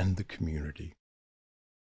conversation and the community.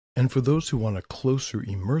 And for those who want a closer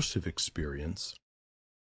immersive experience,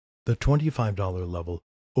 the $25 level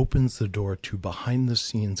opens the door to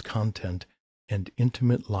behind-the-scenes content and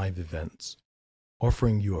intimate live events,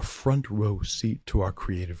 offering you a front-row seat to our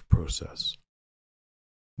creative process.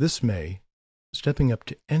 This May, stepping up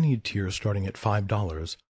to any tier starting at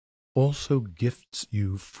 $5 also gifts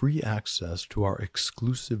you free access to our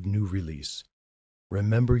exclusive new release,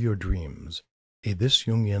 Remember Your Dreams, a This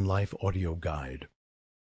Jungian Life audio guide.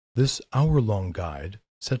 This hour-long guide,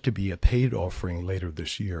 set to be a paid offering later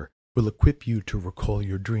this year, will equip you to recall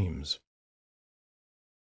your dreams.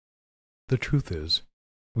 The truth is,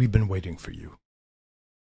 we've been waiting for you.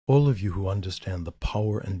 All of you who understand the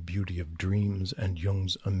power and beauty of dreams and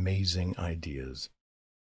Jung's amazing ideas.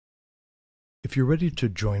 If you're ready to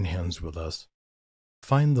join hands with us,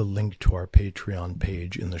 find the link to our Patreon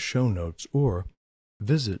page in the show notes or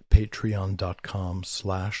visit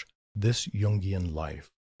patreon.com/thisjungianlife,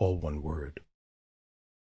 all one word.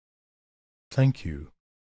 Thank you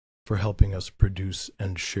for helping us produce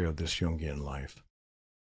and share this Jungian life.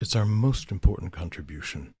 It's our most important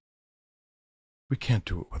contribution. We can't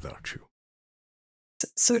do it without you.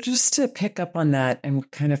 So just to pick up on that and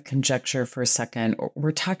kind of conjecture for a second,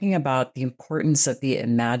 we're talking about the importance of the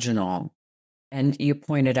imaginal. And you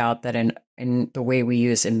pointed out that in the way we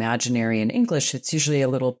use imaginary in English, it's usually a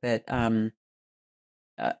little bit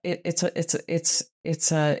it's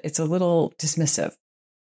a little dismissive.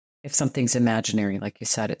 If something's imaginary, like you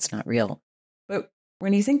said, it's not real. But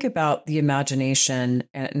when you think about the imagination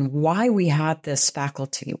and why we have this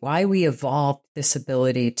faculty, why we evolved this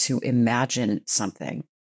ability to imagine something,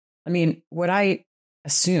 I mean, what I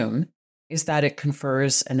assume is that it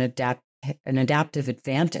confers an adaptive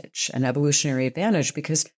advantage, an evolutionary advantage,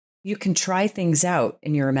 because you can try things out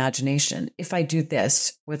in your imagination. If I do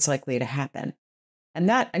this, what's likely to happen? And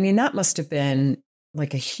that must have been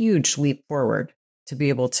like a huge leap forward to be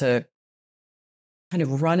able to kind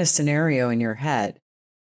of run a scenario in your head.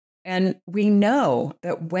 And we know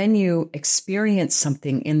that when you experience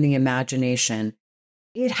something in the imagination,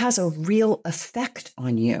 it has a real effect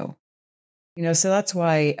on you. So that's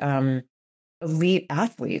why elite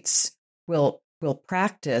athletes will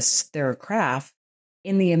practice their craft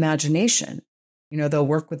in the imagination. They'll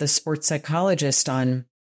work with a sports psychologist on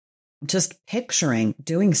just picturing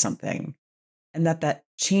doing something, and that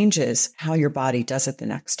changes how your body does it the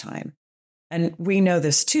next time. And we know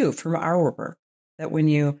this too from our work, that when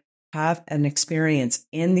you have an experience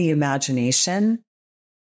in the imagination,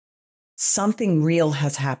 something real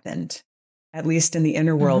has happened, at least in the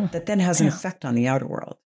inner world, that then has an effect on the outer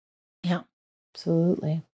world. Yeah,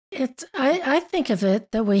 absolutely. I think of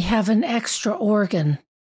it that we have an extra organ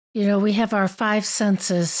we have our five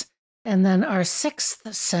senses, and then our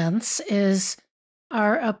sixth sense is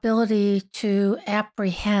our ability to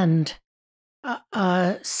apprehend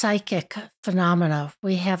psychic phenomena.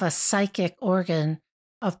 We have a psychic organ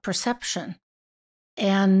of perception.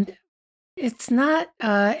 And it's not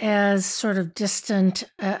as sort of distant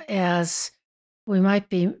as we might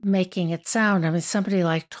be making it sound. I mean, somebody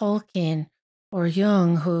like Tolkien or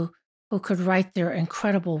Jung, who could write their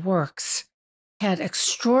incredible works, had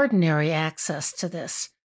extraordinary access to this.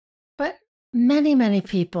 But many, many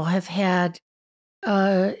people have had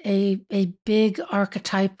a big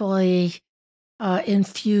archetypally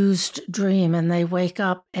infused dream, and they wake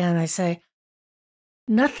up and they say,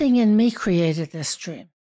 nothing in me created this dream.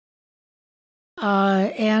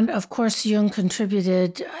 And of course, Jung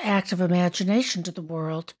contributed active imagination to the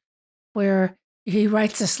world, where he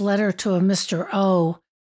writes this letter to a Mr. O,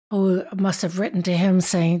 who must have written to him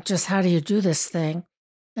saying, just how do you do this thing?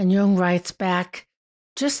 And Jung writes back,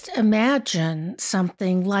 just imagine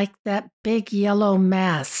something like that big yellow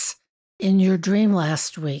mass in your dream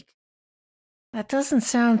last week. That doesn't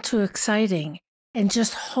sound too exciting. And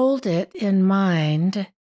just hold it in mind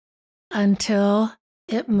until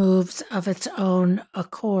it moves of its own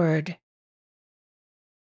accord.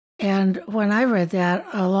 And when I read that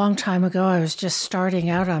a long time ago, I was just starting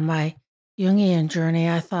out on my Jungian journey.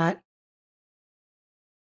 I thought,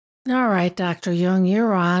 all right, Dr. Jung,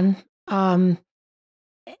 you're on.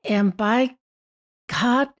 And by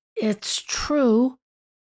God, it's true.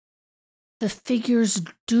 The figures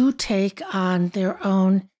do take on their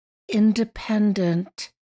own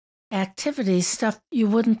independent activities, stuff you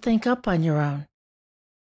wouldn't think up on your own.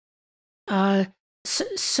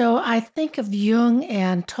 So I think of Jung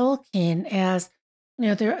and Tolkien as,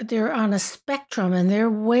 they're on a spectrum, and they're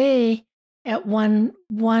way at one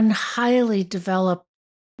highly developed,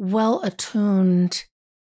 well-attuned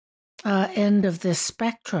end of this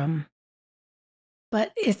spectrum.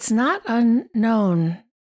 But it's not unknown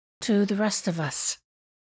to the rest of us.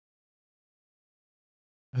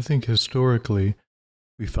 I think historically,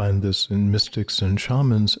 we find this in mystics and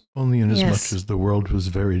shamans only in as much as the world was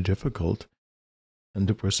very difficult, and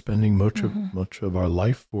that we're spending much of our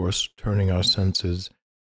life force turning our senses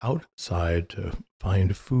outside to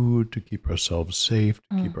find food, to keep ourselves safe,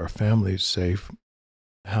 to keep our families safe.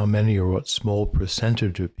 How many or what small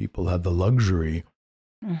percentage of people have the luxury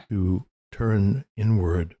to turn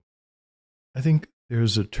inward? I think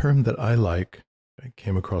there's a term that I like, I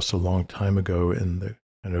came across a long time ago in the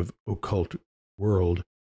kind of occult world,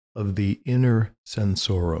 of the inner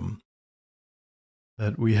sensorum.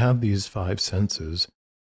 That we have these five senses,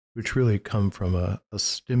 which really come from a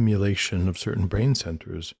stimulation of certain brain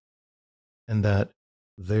centers, and that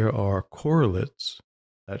there are correlates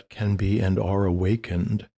that can be and are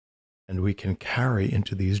awakened, and we can carry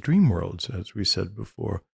into these dream worlds, as we said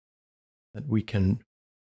before, that we can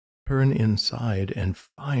turn inside and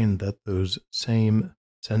find that those same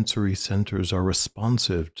sensory centers are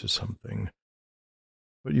responsive to something.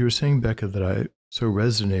 What you were saying, Becca, that I so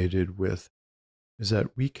resonated with is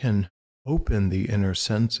that we can open the inner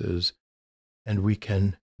senses and we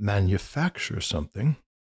can manufacture something,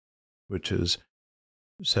 which is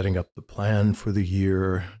setting up the plan for the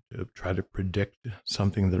year to try to predict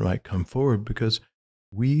something that might come forward, because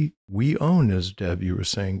we own, as Deb, you were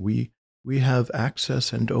saying, we have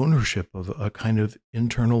access and ownership of a kind of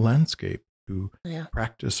internal landscape to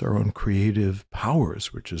practice our own creative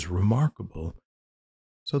powers, which is remarkable.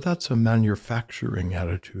 So that's a manufacturing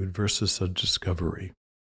attitude versus a discovery.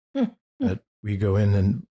 That we go in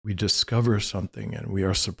and we discover something and we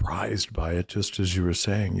are surprised by it, just as you were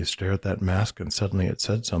saying. You stare at that mask and suddenly it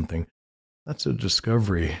said something. That's a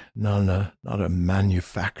discovery, not a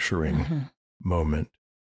manufacturing moment.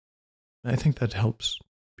 And I think that helps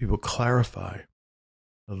people clarify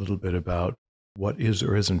a little bit about what is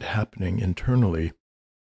or isn't happening internally.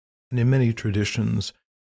 And in many traditions,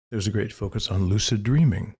 there's a great focus on lucid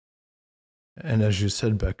dreaming. And as you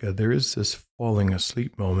said, Becca, there is this falling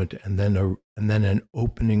asleep moment and then an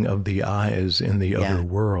opening of the eyes in the other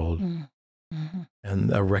world.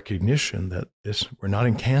 And a recognition that we're not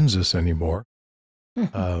in Kansas anymore.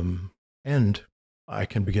 And I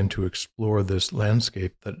can begin to explore this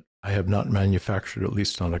landscape that I have not manufactured, at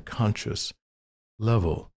least on a conscious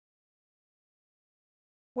level.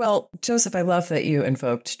 Well, Joseph, I love that you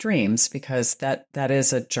invoked dreams, because that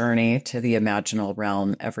is a journey to the imaginal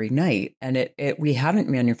realm every night. And we haven't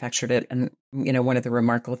manufactured it. And, one of the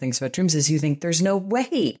remarkable things about dreams is you think there's no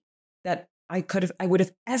way that I would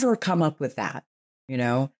have ever come up with that,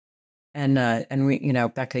 and we,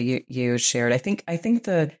 Becca, you shared, I think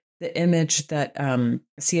the the image that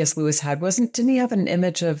C.S. Lewis had didn't he have an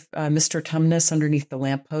image of Mr. Tumnus underneath the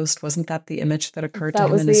lamppost? Wasn't that the image that occurred to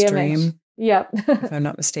him in his dream? Yep. If I'm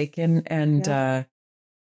not mistaken. And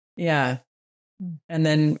yeah. And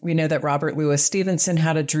then we know that Robert Louis Stevenson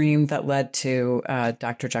had a dream that led to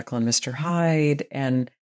Dr. Jekyll and Mr. Hyde.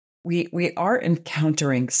 And we are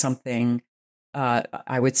encountering something,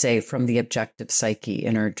 I would say, from the objective psyche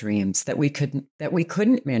in our dreams that we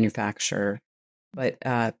couldn't manufacture,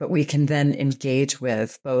 but we can then engage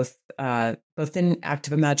with both in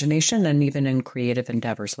active imagination and even in creative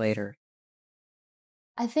endeavors later.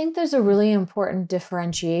 I think there's a really important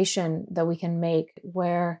differentiation that we can make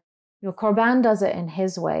where, Corbin does it in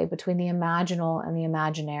his way between the imaginal and the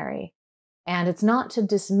imaginary. And it's not to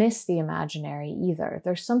dismiss the imaginary either.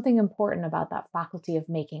 There's something important about that faculty of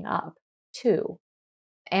making up too.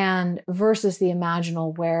 And versus the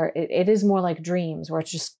imaginal, where it is more like dreams, where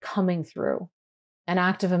it's just coming through. An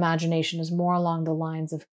active imagination is more along the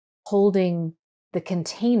lines of holding the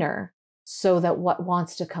container so that what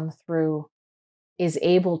wants to come through is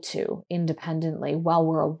able to independently while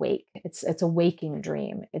we're awake. It's a waking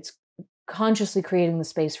dream. It's consciously creating the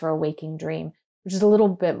space for a waking dream, which is a little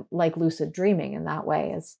bit like lucid dreaming in that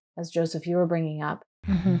way, as Joseph, you were bringing up.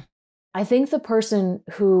 Mm-hmm. I think the person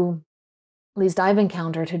who, at least I've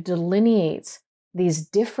encountered, who delineates these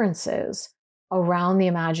differences around the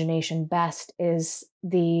imagination best is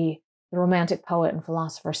the Romantic poet and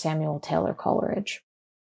philosopher Samuel Taylor Coleridge.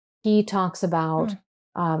 He talks about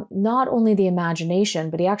not only the imagination,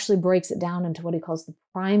 but he actually breaks it down into what he calls the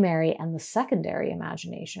primary and the secondary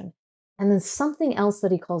imagination, and then something else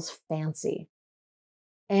that he calls fancy.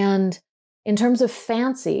 And in terms of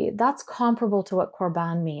fancy, that's comparable to what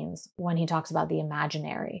Corbin means when he talks about the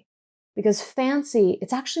imaginary. Because fancy,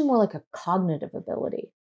 it's actually more like a cognitive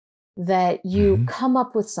ability that you come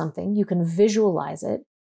up with something, you can visualize it,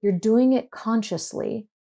 you're doing it consciously,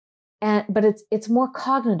 but it's more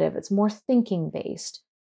cognitive, it's more thinking based,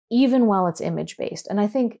 even while it's image based. And I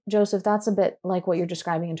think, Joseph, that's a bit like what you're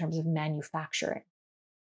describing in terms of manufacturing.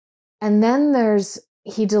 And then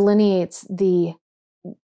he delineates the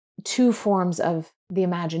two forms of the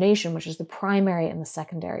imagination, which is the primary and the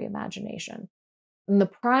secondary imagination. In the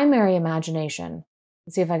primary imagination,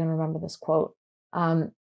 let's see if I can remember this quote.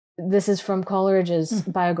 This is from Coleridge's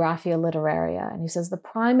Biographia Literaria. And he says, "The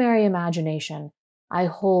primary imagination I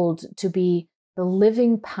hold to be the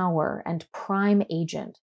living power and prime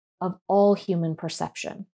agent of all human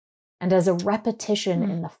perception, and as a repetition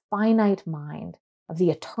in the finite mind of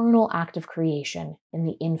the eternal act of creation in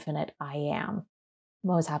the infinite I am." I'm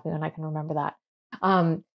always happy when I can remember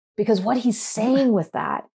that. Because what he's saying with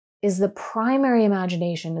that is the primary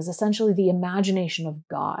imagination is essentially the imagination of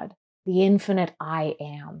God, the infinite I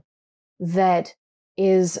am, that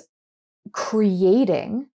is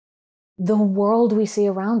creating the world we see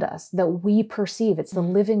around us, that we perceive. It's the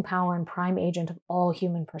living power and prime agent of all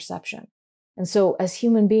human perception. And so as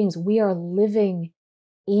human beings, we are living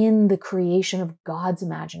in the creation of God's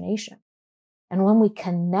imagination. And when we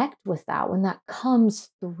connect with that, when that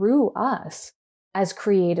comes through us as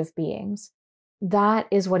creative beings, that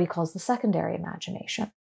is what he calls the secondary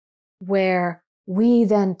imagination, where we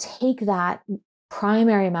then take that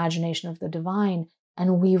primary imagination of the divine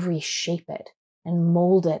and we reshape it and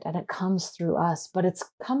mold it, and it comes through us, but it's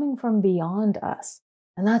coming from beyond us.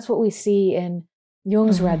 And that's what we see in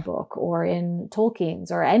Jung's Red Book or in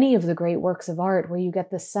Tolkien's or any of the great works of art, where you get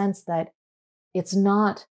the sense that it's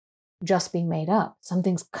not just being made up.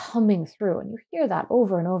 Something's coming through. And you hear that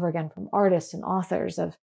over and over again from artists and authors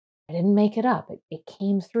of, I didn't make it up. It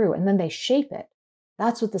came through. And then they shape it.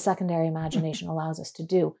 That's what the secondary imagination allows us to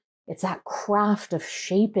do. It's that craft of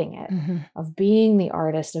shaping it, of being the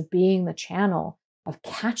artist, of being the channel, of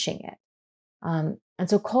catching it. And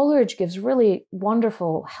so Coleridge gives really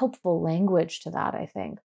wonderful, helpful language to that, I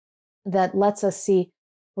think, that lets us see,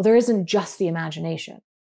 well, there isn't just the imagination.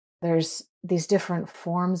 There's these different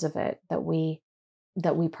forms of it that we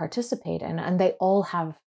participate in, and they all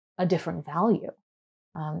have a different value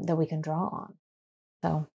that we can draw on.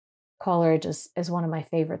 So Coleridge is one of my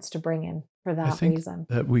favorites to bring in for that reason.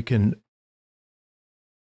 That we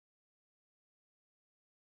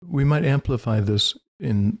might amplify this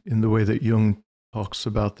in the way that Jung talks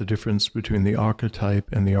about the difference between the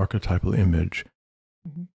archetype and the archetypal image.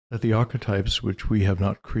 That the archetypes, which we have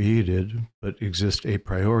not created, but exist a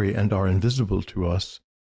priori and are invisible to us,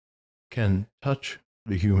 can touch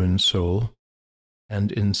the human soul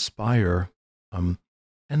and inspire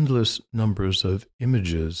endless numbers of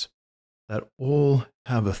images that all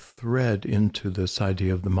have a thread into this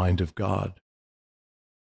idea of the mind of God.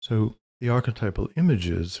 So the archetypal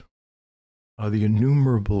images are the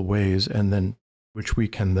innumerable ways and then which we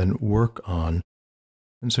can then work on.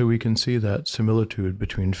 And so we can see that similitude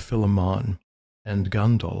between Philemon and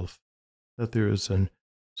Gandalf, that there is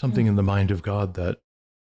something in the mind of God that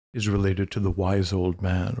is related to the wise old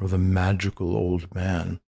man or the magical old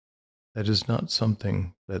man. That is not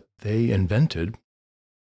something that they invented,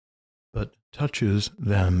 but touches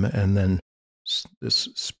them, and then this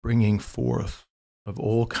springing forth of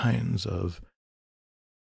all kinds of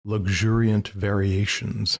luxuriant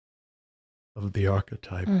variations of the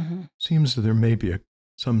archetype. Seems that there may be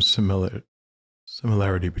some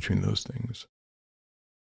similarity between those things.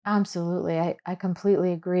 Absolutely. I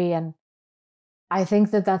completely agree. And I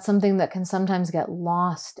think that that's something that can sometimes get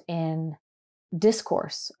lost in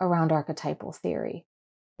discourse around archetypal theory,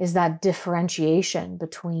 is that differentiation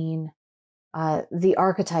between the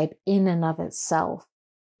archetype in and of itself,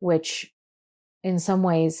 which in some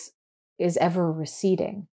ways is ever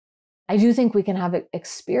receding. I do think we can have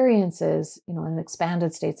experiences, in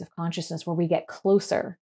expanded states of consciousness where we get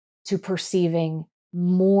closer to perceiving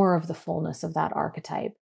more of the fullness of that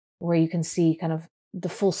archetype, where you can see kind of the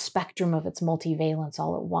full spectrum of its multivalence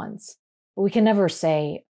all at once. But we can never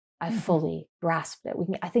say, I fully grasped it.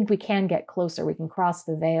 I think we can get closer. We can cross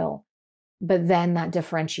the veil. But then that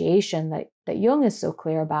differentiation that Jung is so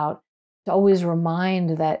clear about, to always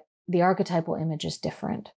remind that the archetypal image is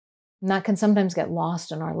different. And that can sometimes get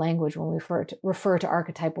lost in our language when we refer to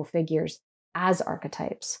archetypal figures as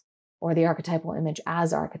archetypes, or the archetypal image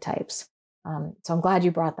as archetypes. So I'm glad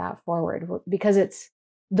you brought that forward, because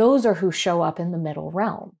those are who show up in the middle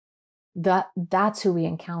realm. That's who we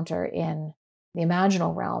encounter in the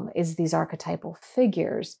imaginal realm, is these archetypal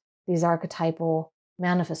figures, these archetypal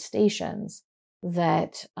manifestations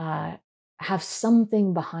that have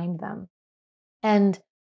something behind them. And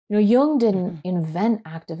Jung didn't invent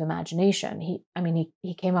active imagination.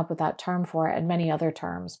 He came up with that term for it, and many other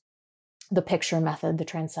terms, the picture method, the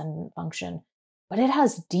transcendent function. But it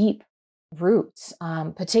has deep roots,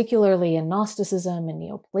 particularly in Gnosticism and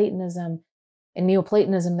Neoplatonism. In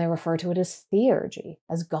Neoplatonism, they refer to it as theurgy,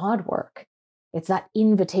 as God work. It's that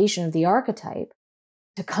invitation of the archetype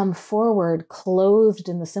to come forward clothed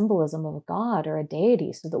in the symbolism of a god or a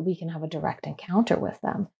deity so that we can have a direct encounter with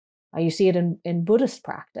them. You see it in Buddhist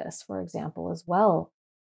practice, for example, as well.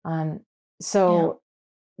 Those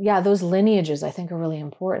lineages, I think, are really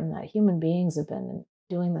important, that human beings have been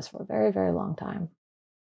doing this for a very, very long time.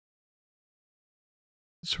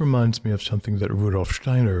 This reminds me of something that Rudolf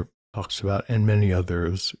Steiner talks about, and many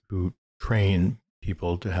others who train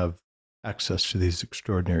people to have access to these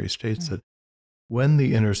extraordinary states, that when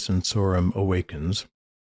the inner sensorum awakens,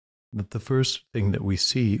 that the first thing that we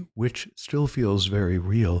see, which still feels very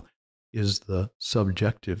real, is the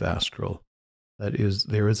subjective astral. That is,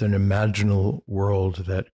 there is an imaginal world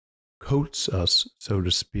that coats us, so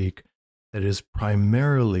to speak, that is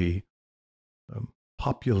primarily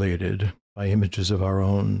populated by images of our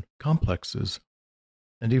own complexes.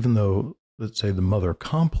 And even though, let's say, the mother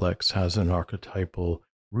complex has an archetypal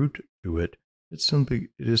root to it, it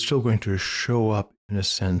is still going to show up, in a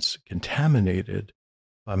sense, contaminated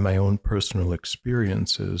by my own personal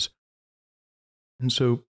experiences. And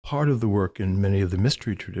so part of the work in many of the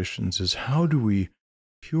mystery traditions is, how do we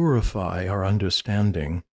purify our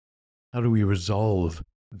understanding? How do we resolve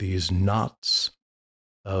these knots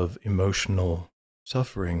of emotional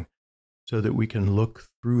suffering so that we can look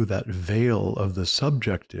through that veil of the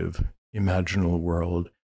subjective imaginal world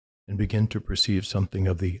and begin to perceive something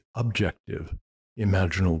of the objective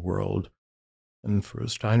imaginal world? And for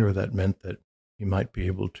Steiner, that meant that he might be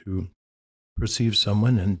able to perceive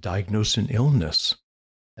someone and diagnose an illness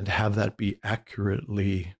and have that be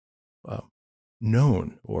accurately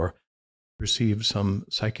known, or perceive some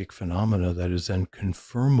psychic phenomena that is then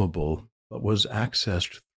confirmable, but was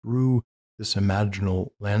accessed through this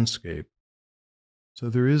imaginal landscape. So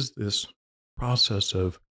there is this process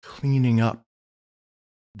of cleaning up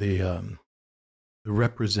the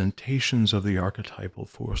representations of the archetypal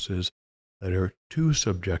forces that are too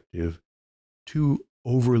subjective, too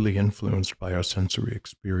overly influenced by our sensory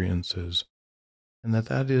experiences, and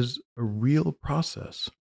that is a real process,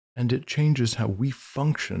 and it changes how we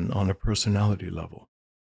function on a personality level.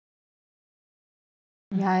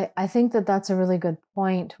 Yeah, I think that that's a really good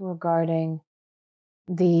point regarding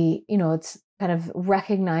it's kind of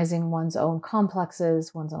recognizing one's own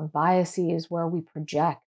complexes, one's own biases, where we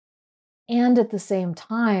project. And at the same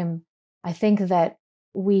time, I think that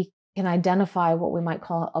we can identify what we might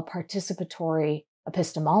call a participatory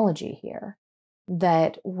epistemology here,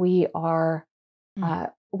 that we are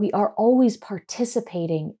always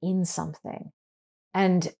participating in something.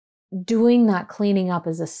 And doing that cleaning up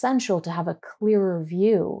is essential to have a clearer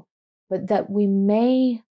view, but that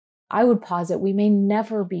I would posit, we may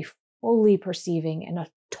never be fully perceiving in a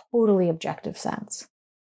totally objective sense,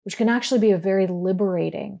 which can actually be a very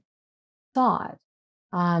liberating thought.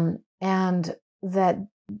 And that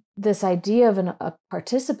this idea of a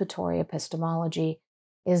participatory epistemology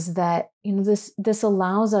is that, this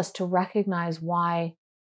allows us to recognize why,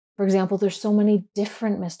 for example, there's so many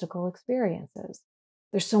different mystical experiences.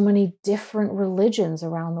 There's so many different religions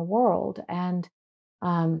around the world, and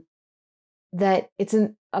that it's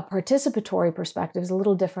a participatory perspective is a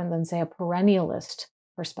little different than, say, a perennialist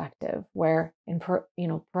perspective, where in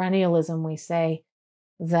perennialism we say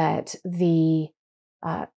that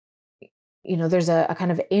there's a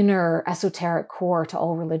kind of inner esoteric core to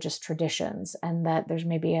all religious traditions, and that there's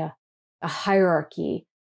maybe a hierarchy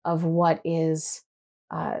of what is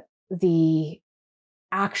the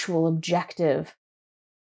actual objective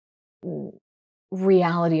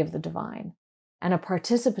reality of the divine. And a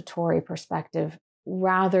participatory perspective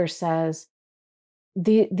rather says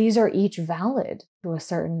these are each valid to a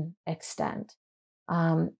certain extent,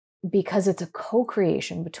 because it's a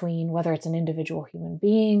co-creation between, whether it's an individual human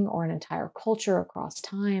being or an entire culture across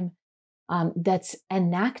time, that's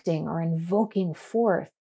enacting or invoking forth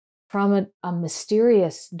from a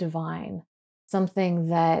mysterious divine, something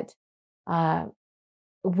that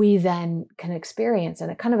we then can experience.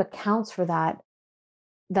 And it kind of accounts for that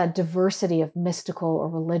diversity of mystical or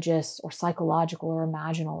religious or psychological or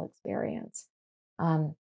imaginal experience.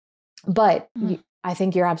 But I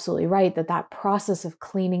think you're absolutely right that process of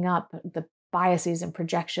cleaning up the biases and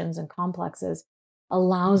projections and complexes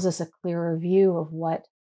allows us a clearer view of what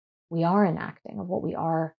we are enacting, of what we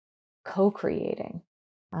are co-creating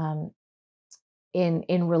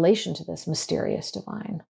in relation to this mysterious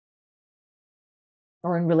divine,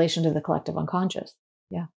 or in relation to the collective unconscious.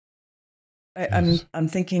 Yeah. I'm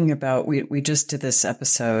thinking about, we just did this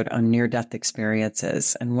episode on near-death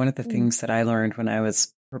experiences. And one of the things that I learned when I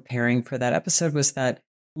was preparing for that episode was that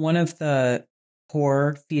one of the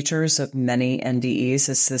core features of many NDEs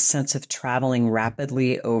is this sense of traveling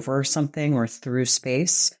rapidly over something or through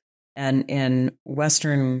space. And in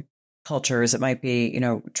Western cultures, it might be,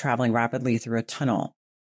 traveling rapidly through a tunnel.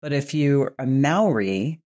 But if you're a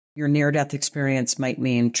Maori, your near-death experience might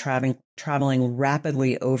mean traveling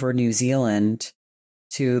rapidly over New Zealand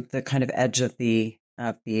to the kind of edge of the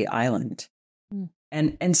island.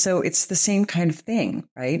 And so it's the same kind of thing,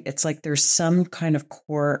 right? It's like there's some kind of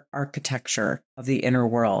core architecture of the inner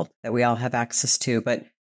world that we all have access to, but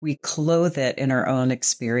we clothe it in our own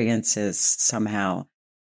experiences somehow.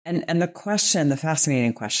 And the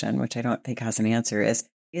fascinating question, which I don't think has an answer,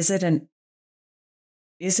 is it an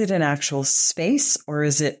actual space, or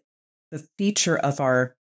is it the feature of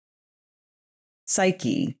our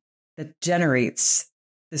psyche that generates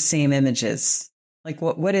the same images? Like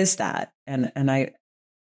what is that? And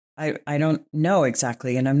I don't know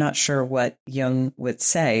exactly, and I'm not sure what Jung would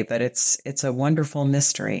say, but it's a wonderful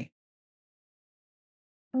mystery.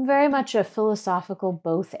 I'm very much a philosophical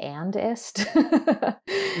both-andist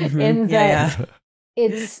in that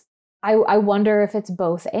it's, I wonder if it's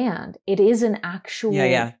both and. It is an actual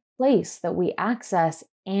place that we access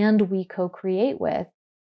and we co-create with,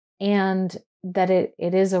 and that it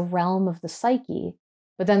is a realm of the psyche.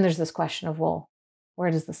 But then there's this question of, well,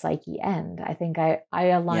 where does the psyche end? I think I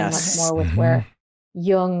align much more with where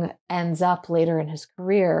Jung ends up later in his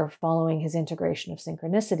career, following his integration of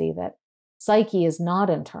synchronicity, that psyche is not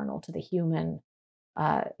internal to the human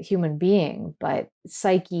being, but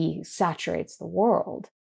psyche saturates the world.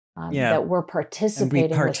 That we're participating,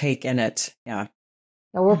 and we partake in it. Yeah,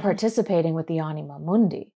 that we're participating with the anima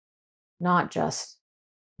mundi, not just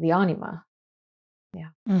the anima. Yeah.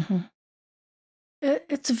 Mm-hmm.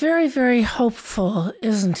 It's very, very hopeful,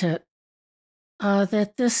 isn't it?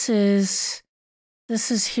 That this is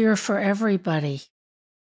here for everybody.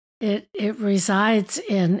 It resides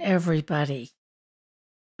in everybody.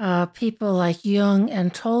 People like Jung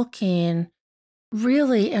and Tolkien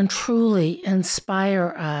really and truly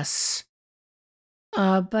inspire us.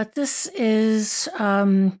 But this is,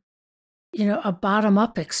 a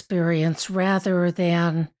bottom-up experience rather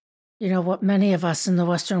than, what many of us in the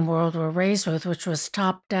Western world were raised with, which was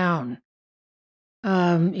top-down.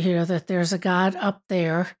 That there's a God up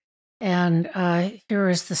there, and here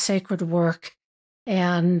is the sacred work,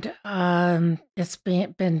 and it's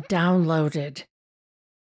been downloaded.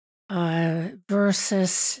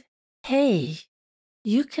 Versus, hey,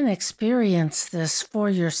 you can experience this for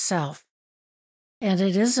yourself, and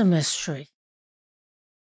it is a mystery.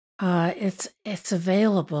 It's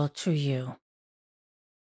available to you.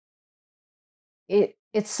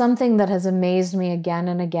 it's something that has amazed me again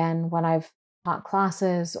and again when I've taught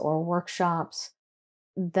classes or workshops,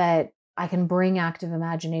 that I can bring active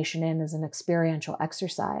imagination in as an experiential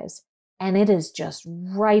exercise. And it is just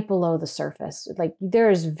right below the surface. Like,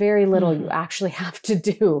 there is very little you actually have to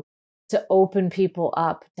do to open people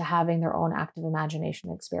up to having their own active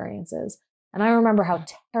imagination experiences. And I remember how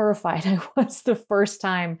terrified I was the first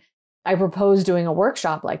time I proposed doing a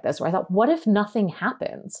workshop like this, where I thought, what if nothing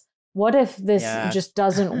happens? What if this just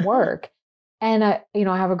doesn't work? And I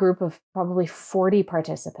have a group of probably 40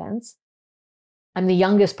 participants. I'm the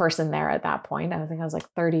youngest person there at that point. I think I was like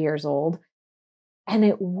 30 years old. And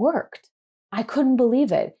it worked. I couldn't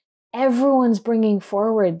believe it. Everyone's bringing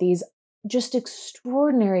forward these just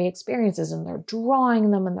extraordinary experiences, and they're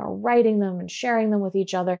drawing them and they're writing them and sharing them with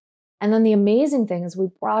each other. And then the amazing thing is we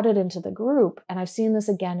brought it into the group, and I've seen this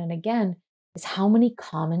again and again, is how many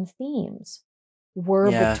common themes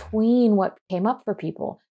were between what came up for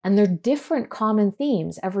people. And they're different common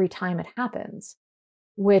themes every time it happens,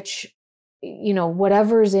 which,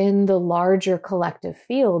 whatever's in the larger collective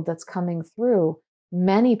field that's coming through,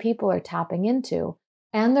 many people are tapping into,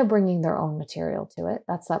 and they're bringing their own material to it.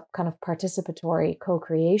 That's that kind of participatory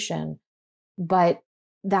co-creation. But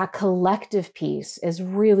that collective piece is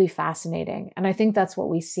really fascinating. And I think that's what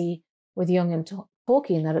we see with Jung and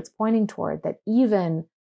Tolkien, that it's pointing toward, that even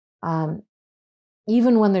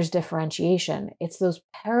when there's differentiation, it's those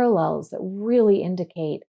parallels that really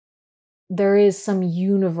indicate there is some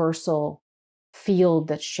universal field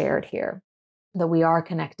that's shared here that we are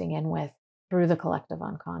connecting in with through the collective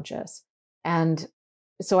unconscious. And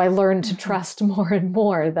so I learned to trust more and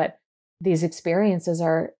more that these experiences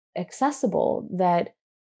are accessible, that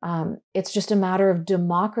it's just a matter of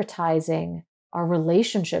democratizing our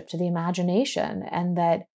relationship to the imagination, and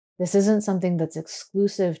that this isn't something that's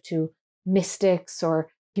exclusive to mystics or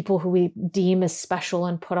people who we deem as special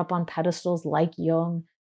and put up on pedestals like Jung.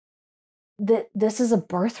 That this is a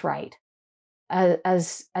birthright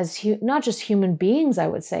as not just human beings, I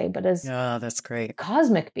would say, but as that's great,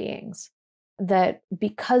 cosmic beings. That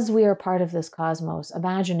because we are part of this cosmos,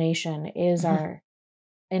 imagination is our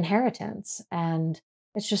inheritance. And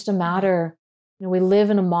it's just a matter, we live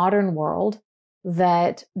in a modern world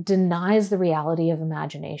that denies the reality of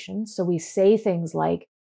imagination. So we say things like,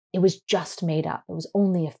 it was just made up. It was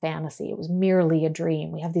only a fantasy. It was merely a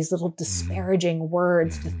dream. We have these little disparaging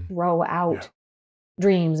words to throw out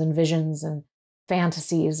dreams and visions and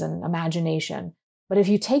fantasies and imagination. But if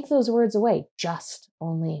you take those words away, just,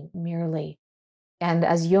 only, merely, and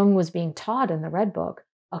as Jung was being taught in the Red Book,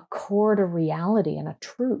 accord a reality and a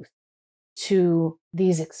truth to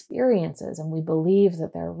these experiences, and we believe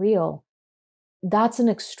that they're real, that's an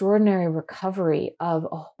extraordinary recovery of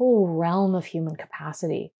a whole realm of human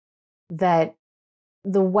capacity that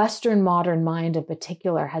the Western modern mind in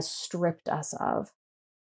particular has stripped us of.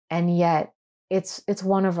 And yet it's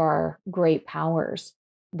one of our great powers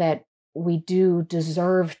that we do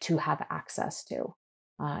deserve to have access to.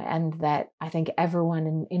 And that I think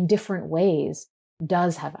everyone in different ways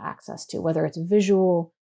does have access to, whether it's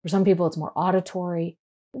visual, for some people it's more auditory,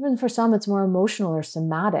 even for some it's more emotional or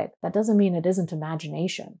somatic. That doesn't mean it isn't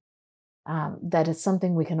imagination, that it's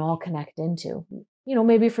something we can all connect into.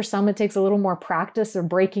 Maybe for some it takes a little more practice or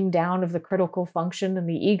breaking down of the critical function and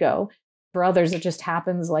the ego. For others, it just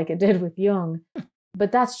happens like it did with Jung.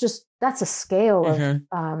 But that's a scale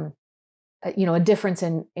of, a difference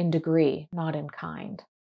in degree, not in kind,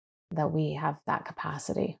 that we have that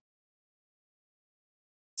capacity.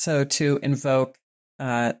 So to invoke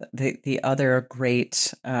the other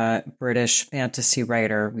great British fantasy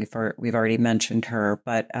writer, we've already mentioned her,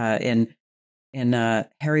 but in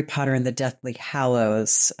Harry Potter and the Deathly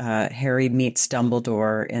Hallows, Harry meets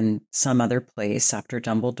Dumbledore in some other place after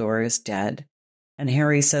Dumbledore is dead. And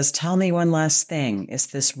Harry says, "Tell me one last thing. Is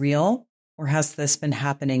this real, or has this been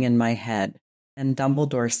happening in my head?" And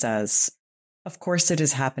Dumbledore says, "Of course it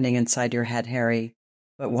is happening inside your head, Harry.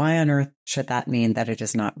 But why on earth should that mean that it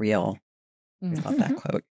is not real?" I love that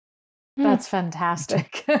quote. That's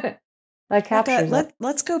fantastic. That captures it.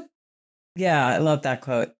 Let's go. Yeah, I love that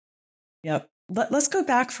quote. Yep. Let's go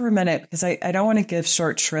back for a minute, because I don't want to give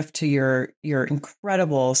short shrift to your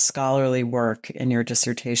incredible scholarly work in your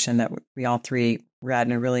dissertation that we all three read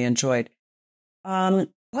and really enjoyed.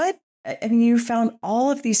 You found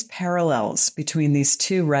all of these parallels between these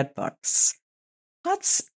two Red Books.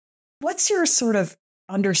 What's your sort of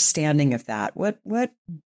understanding of that? What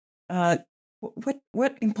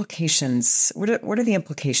implications? What are the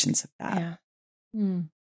implications of that? Yeah.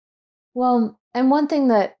 Well, and one thing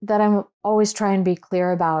that I'm always trying to be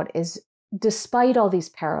clear about is, despite all these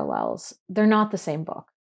parallels, they're not the same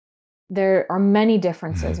book. there are many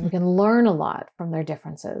differences. We can learn a lot from their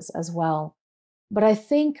differences as well. But I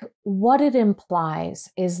think what it implies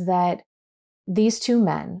is that these two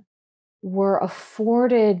men were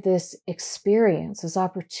afforded this experience, this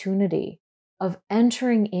opportunity of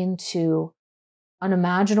entering into an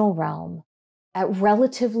imaginal realm at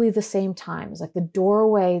relatively the same time. It's like the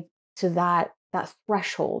doorway to that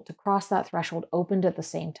threshold, to cross that threshold, opened at the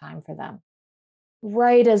same time for them,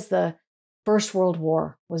 right as the First World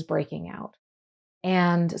War was breaking out.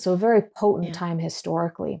 And so a very potent time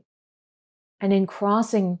historically. And in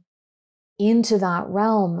crossing into that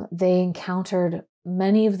realm, they encountered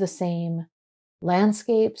many of the same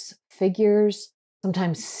landscapes, figures,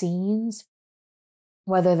 sometimes scenes,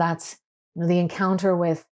 whether that's the encounter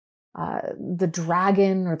with the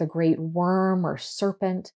dragon or the great worm or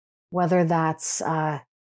serpent, whether that's an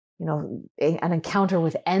encounter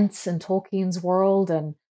with Ents in Tolkien's world.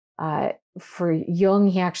 And for Jung,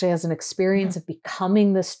 he actually has an experience of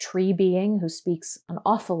becoming this tree being who speaks an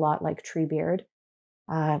awful lot like Treebeard.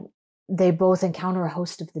 They both encounter a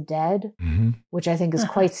host of the dead, which I think is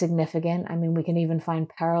quite significant. I mean, we can even find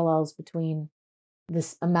parallels between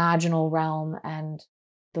this imaginal realm and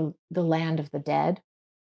the land of the dead.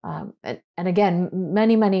 And again,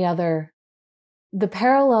 many other, the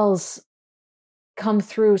parallels come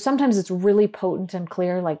through. Sometimes it's really potent and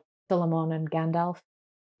clear, like Philemon and Gandalf.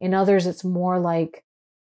 In others, it's more like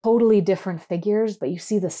totally different figures, but you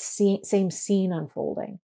see the same scene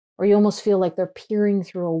unfolding, or you almost feel like they're peering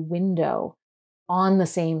through a window on the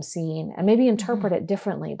same scene and maybe interpret it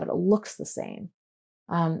differently, but it looks the same.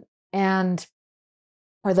 Or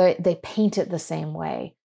they paint it the same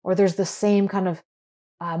way, or there's the same kind of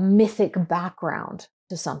mythic background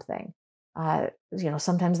to something.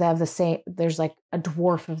 Sometimes they have the same, there's like a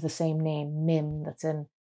dwarf of the same name, Mim, that's in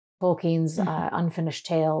Tolkien's Unfinished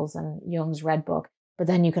Tales and Jung's Red Book. But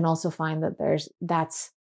then you can also find that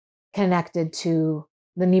that's connected to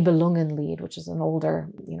the Nibelungenlied, which is an older,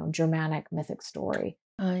 Germanic mythic story.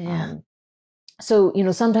 Oh, yeah. So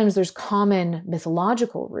sometimes there's common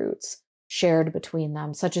mythological roots shared between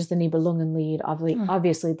them, such as the Nibelungenlied.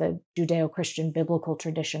 Obviously, the Judeo-Christian biblical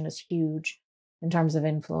tradition is huge in terms of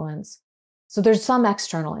influence. So there's some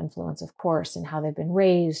external influence, of course, in how they've been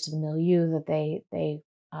raised, the milieu that they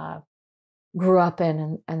grew up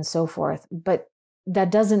in, and so forth. But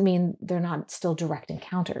that doesn't mean they're not still direct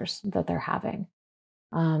encounters that they're having.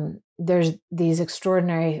 There's these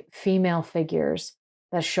extraordinary female figures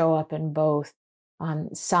that show up in both.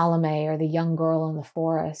 Salome, or the young girl in the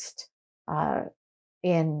forest,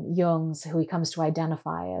 in Jung's, who he comes to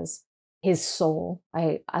identify as his soul.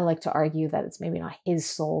 I like to argue that it's maybe not his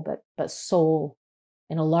soul, but soul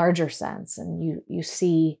in a larger sense. And you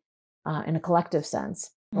see in a collective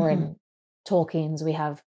sense, or in Tolkien's, we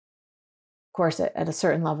have, of course, at a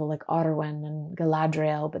certain level, like Arwen and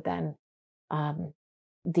Galadriel, but then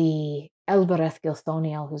the Elbereth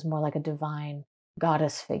Gilthoniel, who's more like a divine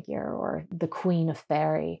goddess figure, or the Queen of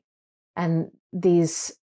Fairy. And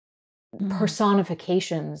these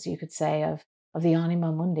personifications, you could say, of the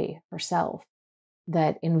anima mundi herself,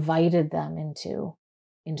 that invited them into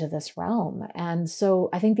this realm. And so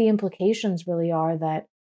I think the implications really are that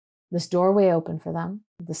this doorway opened for them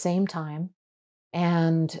at the same time,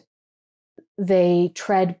 and they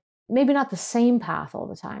tread maybe not the same path all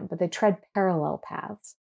the time, but they tread parallel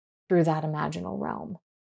paths through that imaginal realm.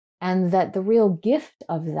 And that the real gift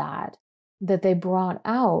of that they brought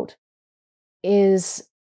out is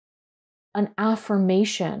an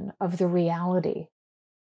affirmation of the reality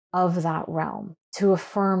of that realm, to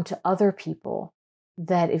affirm to other people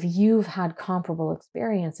that if you've had comparable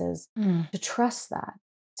experiences, to trust that,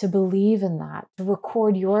 to believe in that, to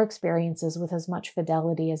record your experiences with as much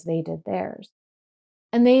fidelity as they did theirs.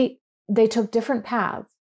 And they took different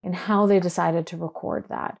paths in how they decided to record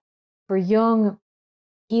that. For Jung,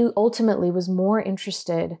 he ultimately was more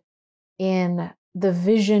interested in the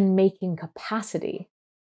vision-making capacity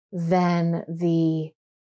than the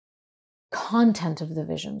content of the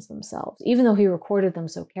visions themselves. Even though he recorded them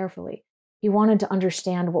so carefully, he wanted to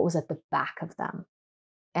understand what was at the back of them.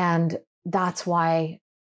 And that's why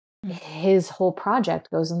his whole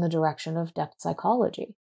project goes in the direction of depth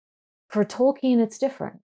psychology. For Tolkien, it's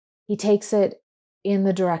different. He takes it in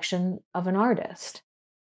the direction of an artist,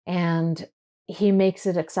 and he makes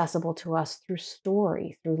it accessible to us through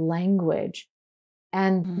story, through language.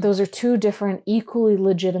 And those are two different, equally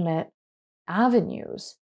legitimate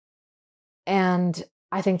avenues. And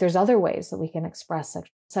I think there's other ways that we can express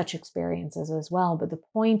such experiences as well. But the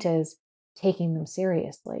point is taking them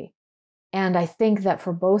seriously. And I think that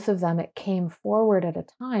for both of them, it came forward at a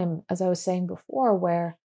time, as I was saying before,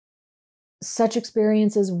 where such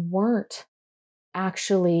experiences weren't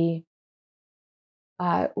actually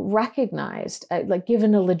recognized, like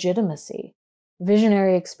given a legitimacy.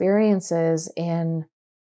 Visionary experiences in,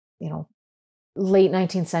 late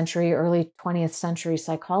 19th century, early 20th century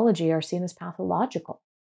psychology are seen as pathological.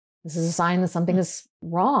 This is a sign that something is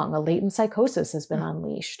wrong. A latent psychosis has been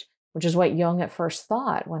unleashed, which is what Jung at first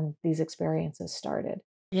thought when these experiences started.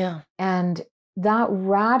 Yeah. And that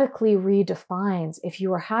radically redefines, if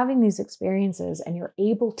you are having these experiences and you're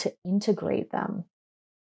able to integrate them,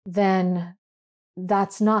 then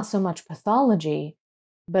that's not so much pathology,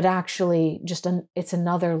 but actually just it's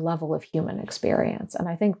another level of human experience. And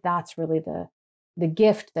I think that's really the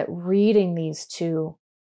gift that reading these two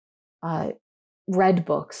read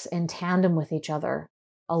books in tandem with each other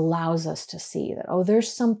allows us to see that, oh,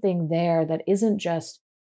 there's something there that isn't just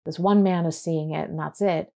this one man is seeing it and that's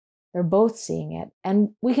it. They're both seeing it. And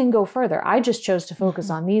we can go further. I just chose to focus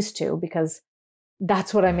on these two because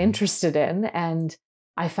that's what I'm interested in. And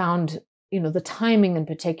I found, the timing in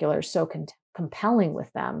particular so compelling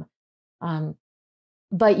with them.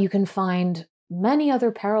 But you can find many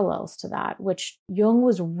other parallels to that, which Jung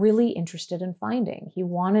was really interested in finding. He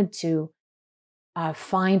wanted to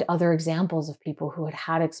find other examples of people who had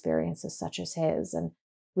had experiences such as his. And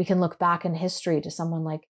we can look back in history to someone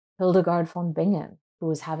like Hildegard von Bingen, who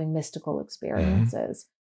was having mystical experiences.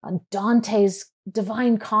 Dante's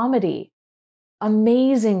Divine Comedy,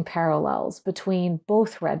 amazing parallels between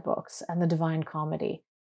both read books and the Divine Comedy,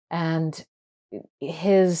 and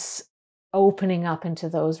his opening up into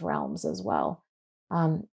those realms as well.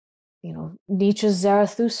 Nietzsche's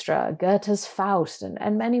Zarathustra, Goethe's Faust,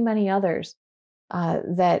 and many, many others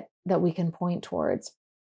that we can point towards.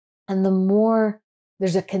 And the more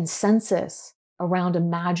there's a consensus around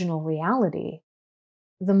imaginal reality,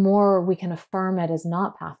 the more we can affirm it as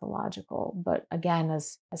not pathological, but again,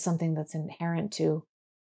 as something that's inherent to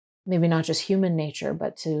maybe not just human nature,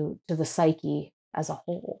 but to the psyche as a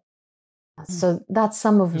whole. So that's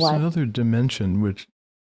some of There's another dimension which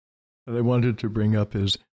I wanted to bring up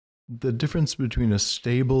is the difference between a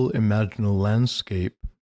stable imaginal landscape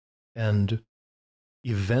and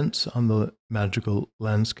events on the magical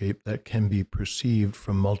landscape that can be perceived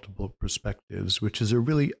from multiple perspectives, which is a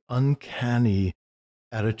really uncanny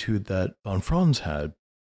attitude that von Franz had.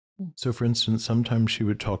 So, for instance, sometimes she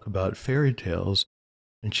would talk about fairy tales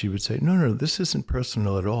and she would say, no, this isn't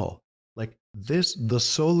personal at all. Like this, the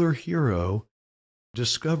solar hero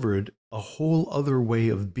discovered a whole other way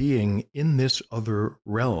of being in this other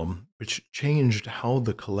realm, which changed how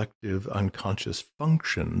the collective unconscious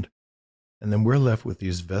functioned. And then we're left with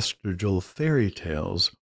these vestigial fairy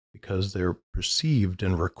tales because they're perceived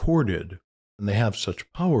and recorded. And they have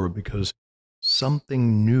such power because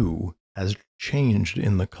something new has changed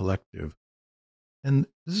in the collective. And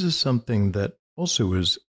this is something that also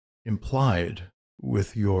is implied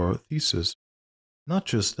with your thesis. Not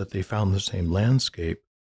just that they found the same landscape,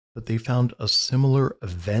 but they found a similar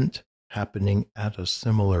event happening at a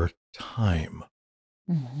similar time.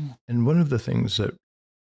 And one of the things that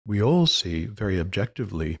we all see very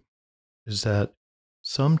objectively is that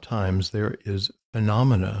sometimes there is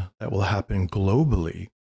phenomena that will happen globally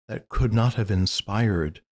that could not have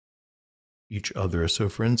inspired each other. So,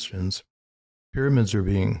 for instance, pyramids are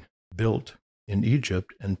being built in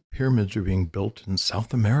Egypt and pyramids are being built in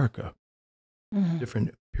South America.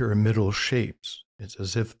 Different pyramidal shapes. It's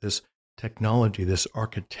as if this technology, this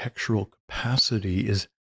architectural capacity is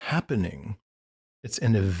happening. It's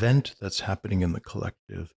an event that's happening in the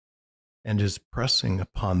collective and is pressing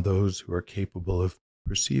upon those who are capable of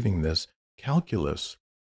perceiving this. Calculus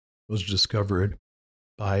was discovered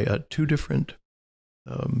by two different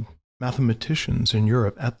mathematicians in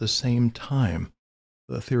Europe at the same time.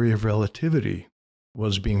 The theory of relativity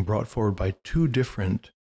was being brought forward by two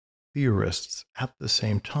different theorists at the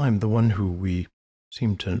same time. The one who we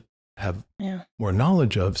seem to have more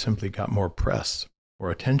knowledge of simply got more press or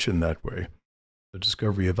attention that way. The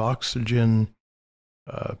discovery of oxygen,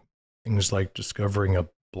 things like discovering a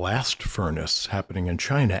blast furnace happening in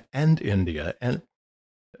China and India, and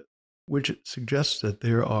which suggests that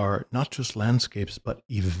there are not just landscapes, but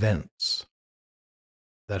events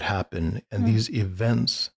that happen, and these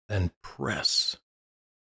events then press.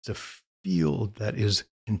 It's a field that is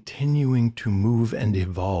continuing to move and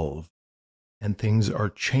evolve, and things are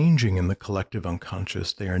changing in the collective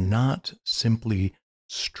unconscious. They are not simply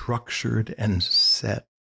structured and set.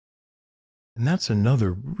 And that's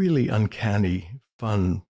another really uncanny,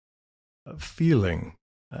 fun feeling.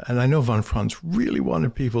 And I know von Franz really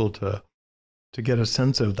wanted people to get a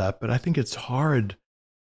sense of that, but I think it's hard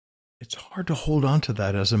to hold on to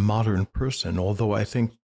that as a modern person, although I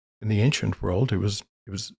think in the ancient world, it was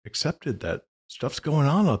accepted that stuff's going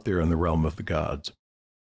on out there in the realm of the gods.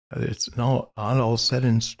 It's not all set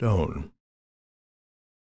in stone.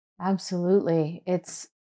 Absolutely. It's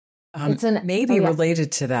maybe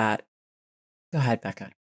related to that. Go ahead,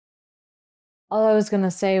 Becca. All I was going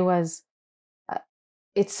to say was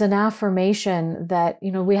it's an affirmation that,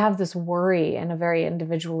 we have this worry in a very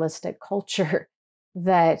individualistic culture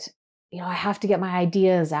that, I have to get my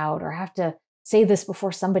ideas out, or I have to say this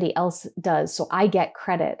before somebody else does so I get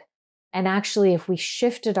credit. And actually, if we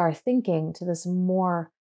shifted our thinking to this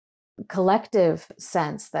more collective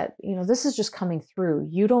sense that, this is just coming through.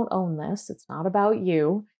 You don't own this. It's not about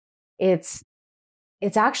you. It's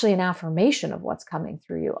actually an affirmation of what's coming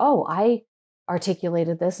through you. Oh, I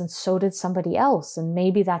articulated this and so did somebody else. And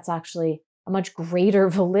maybe that's actually a much greater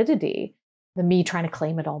validity than me trying to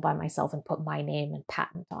claim it all by myself and put my name and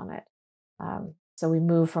patent on it. So we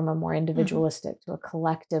move from a more individualistic to a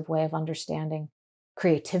collective way of understanding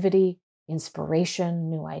creativity, inspiration,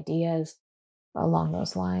 new ideas along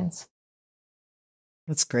those lines.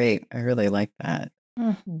 That's great. I really like that.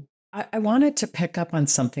 I wanted to pick up on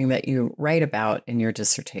something that you write about in your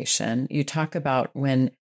dissertation. You talk about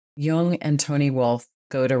when Jung and Tony Wolff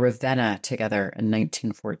go to Ravenna together in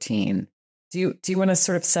 1914. Do you want to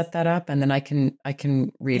sort of set that up, and then I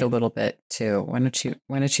can read a little bit too. Why don't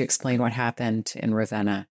you explain what happened in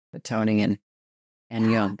Ravenna with Tony and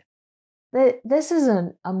Jung? This is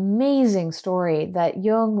an amazing story that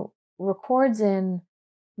Jung records in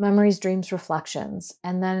Memories, Dreams, Reflections,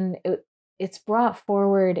 and then it's brought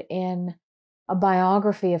forward in a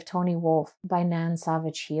biography of Tony Wolff by Nan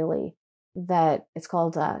Savage Healy. That it's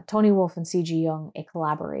called Tony Wolff and C.G. Jung, a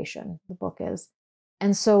collaboration, the book is.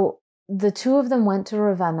 And so the two of them went to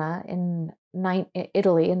Ravenna in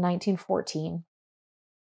Italy in 1914.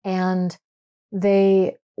 And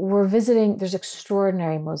they were visiting, there's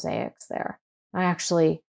extraordinary mosaics there. I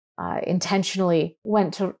actually intentionally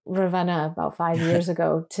went to Ravenna about 5 years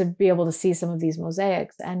ago to be able to see some of these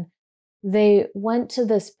mosaics. And they went to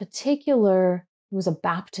this particular, it was a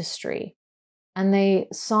baptistry, and they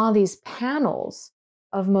saw these panels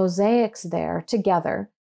of mosaics there together.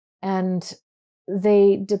 And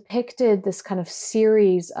they depicted this kind of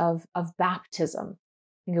series of baptism.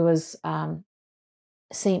 I think it was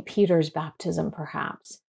St. Peter's baptism,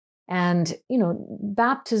 perhaps. And,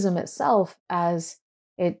 baptism itself, as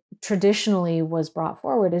it traditionally was brought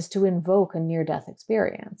forward, is to invoke a near-death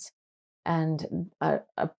experience and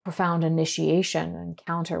a profound initiation,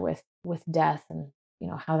 encounter with death, and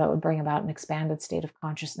how that would bring about an expanded state of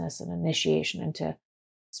consciousness and initiation into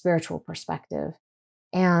spiritual perspective.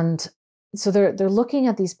 And so they're looking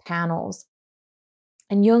at these panels,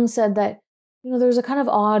 and Jung said that there's a kind of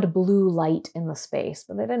odd blue light in the space,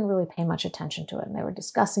 but they didn't really pay much attention to it, and they were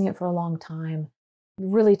discussing it for a long time,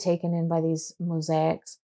 really taken in by these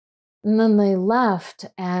mosaics. And then they left,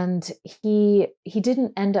 and he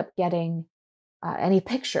didn't end up getting any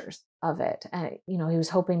pictures of it. And, he was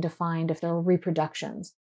hoping to find if there were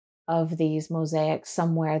reproductions of these mosaics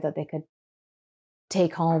somewhere that they could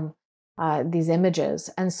take home these images.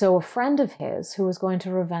 And so a friend of his who was going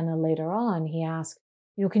to Ravenna later on, he asked,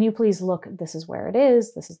 can you please look, this is where it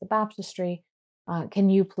is. This is the baptistry. Can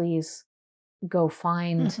you please go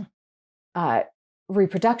find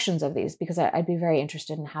reproductions of these? Because I'd be very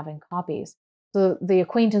interested in having copies. So the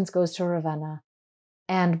acquaintance goes to Ravenna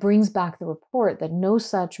and brings back the report that no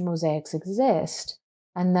such mosaics exist,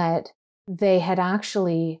 and that they had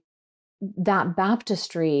actually, that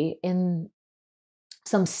baptistry in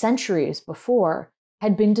some centuries before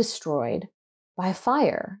had been destroyed by a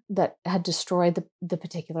fire that had destroyed the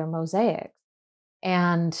particular mosaic.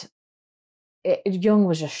 And Jung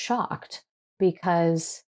was just shocked,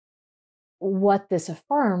 because what this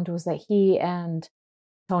affirmed was that he and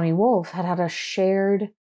Tony Wolff had had a shared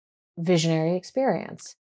visionary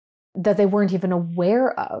experience that they weren't even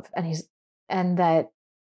aware of. And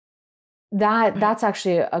that's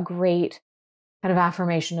actually a great kind of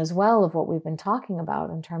affirmation as well of what we've been talking about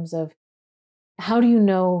in terms of how do you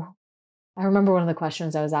know. I remember one of the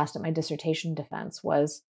questions I was asked at my dissertation defense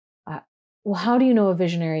was, well, how do you know a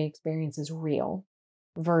visionary experience is real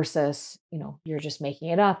versus, you're just making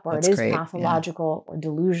it up, or That's it is great. pathological or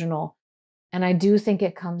delusional? And I do think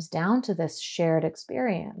it comes down to this shared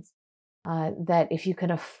experience, that if you can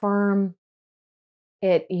affirm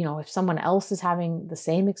it, if someone else is having the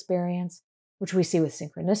same experience, which we see with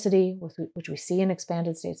synchronicity, which we see in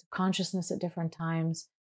expanded states of consciousness at different times,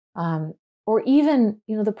 or even,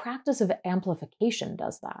 the practice of amplification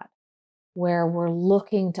does that, where we're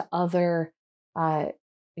looking to other,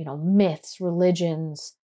 myths,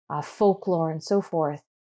 religions, folklore, and so forth,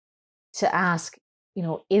 to ask,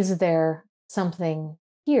 is there something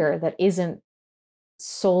here that isn't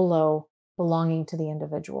solo belonging to the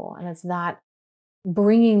individual? And it's that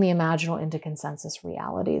bringing the imaginal into consensus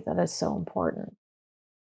reality that is so important.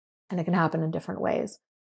 And it can happen in different ways.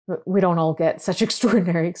 We don't all get such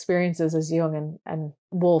extraordinary experiences as Jung and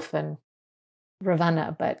Wolf and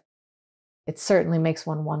Ravenna, but it certainly makes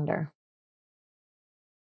one wonder.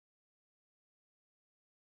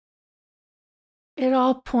 It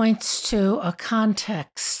all points to a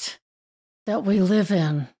context that we live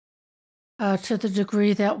in, to the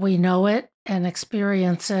degree that we know it and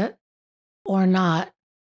experience it or not.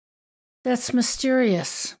 That's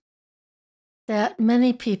mysterious, that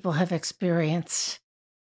many people have experienced,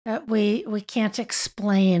 that we can't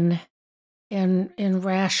explain in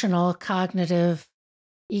rational, cognitive,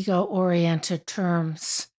 ego-oriented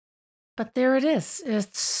terms. But there it is.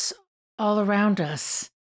 It's all around us.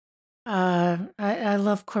 I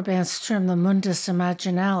love Corbin's term, the mundus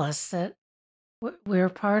imaginalis, that we're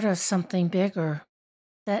part of something bigger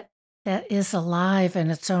that is alive in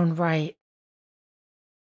its own right,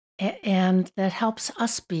 and that helps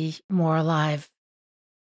us be more alive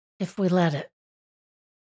if we let it.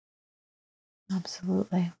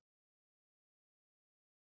 Absolutely.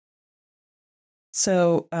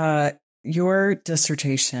 So your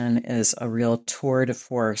dissertation is a real tour de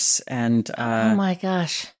force, and oh my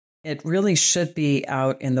gosh, it really should be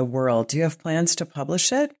out in the world. Do you have plans to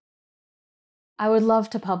publish it? I would love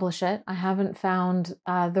to publish it. I haven't found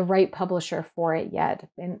the right publisher for it yet,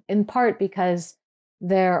 in part because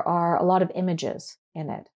there are a lot of images in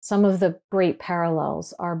it. Some of the great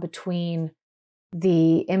parallels are between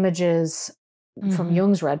the images from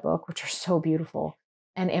Jung's Red Book, which are so beautiful,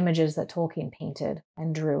 and images that Tolkien painted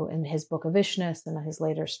and drew in his Book of Ishnis and his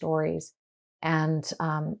later stories. And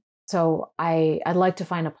so I'd like to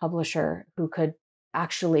find a publisher who could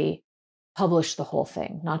actually publish the whole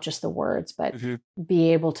thing, not just the words, but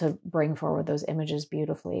be able to bring forward those images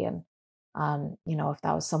beautifully. And, if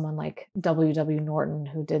that was someone like W.W. Norton,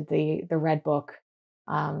 who did the Red Book,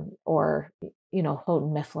 or,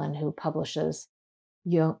 Houghton Mifflin, who publishes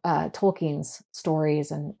Tolkien's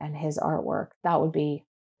stories and his artwork, that would be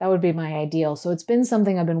my ideal. So it's been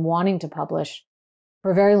something I've been wanting to publish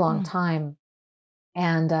for a very long time.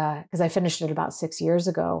 And because I finished it about 6 years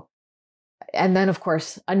ago. And then, of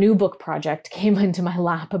course, a new book project came into my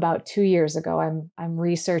lap about 2 years ago. I'm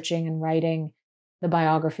researching and writing the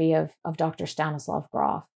biography of Dr. Stanislav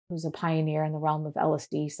Grof, who's a pioneer in the realm of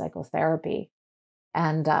LSD psychotherapy.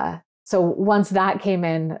 And so once that came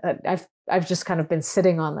in, I've just kind of been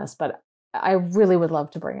sitting on this, but I really would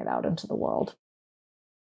love to bring it out into the world.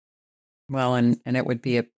 Well, and it would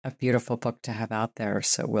be a beautiful book to have out there.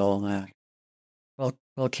 So we'll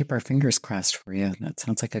keep our fingers crossed for you. That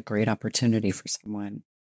sounds like a great opportunity for someone.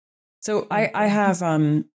 So I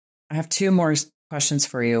have two more questions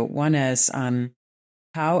for you. One is,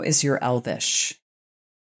 how is your Elvish?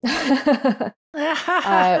 My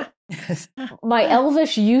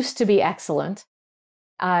Elvish used to be excellent.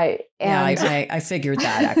 I figured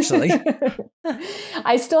that, actually.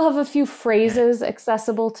 I still have a few phrases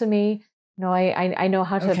accessible to me. I know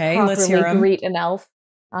how to properly greet an elf.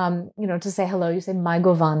 To say hello, you say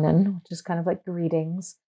Maigovanen, which is kind of like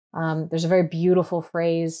greetings. There's a very beautiful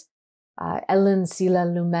phrase, Ellen sila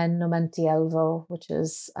lumen nomenti elvo, which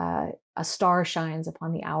is a star shines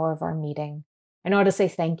upon the hour of our meeting. I know how to say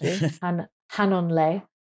thank you, hanonle,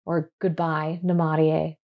 or goodbye,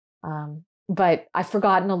 namarie. But I've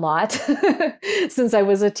forgotten a lot since I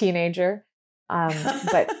was a teenager.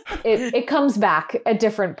 But it comes back at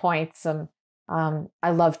different points. And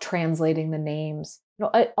I love translating the names.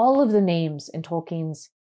 All of the names in Tolkien's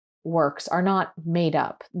works are not made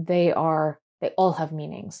up. They all have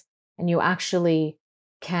meanings. And you actually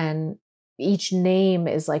each name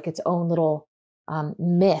is like its own little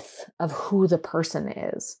myth of who the person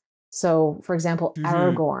is. So, for example,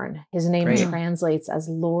 Aragorn, his name translates as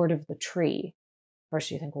Lord of the Tree.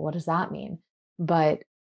 First you think, well, what does that mean? But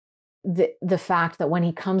the fact that when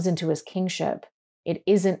he comes into his kingship, it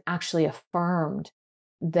isn't actually affirmed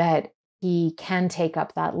that he can take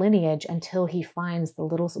up that lineage until he finds the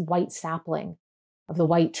little white sapling of the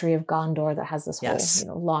white tree of Gondor that has this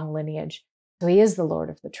whole long lineage. So he is the Lord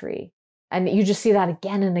of the Tree. And you just see that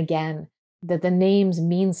again and again, that the names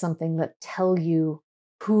mean something that tell you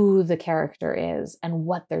who the character is and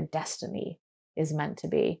what their destiny is meant to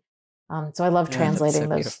be. So I love translating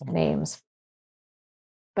those names,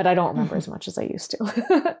 but I don't remember as much as I used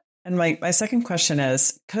to. And my second question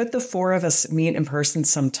is, could the four of us meet in person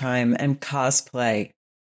sometime and cosplay?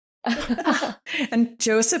 And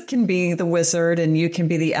Joseph can be the wizard and you can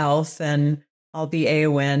be the elf, and I'll be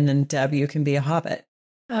Eowyn, and Deb, you can be a hobbit.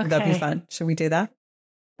 Okay. Would that be fun? Should we do that?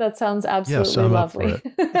 That sounds absolutely Yes, I'm up lovely. for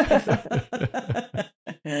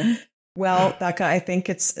it. Well, Becca, I think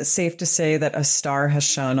it's safe to say that a star has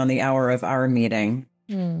shone on the hour of our meeting.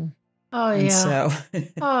 Mm. Oh, And yeah. so,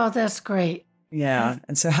 Oh, that's great. yeah.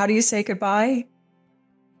 And so how do you say goodbye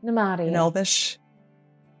in Namarie. Elvish?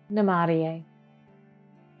 Namarie.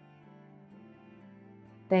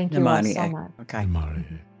 Thank you all so Namarie. much. Okay.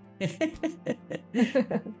 Namarie.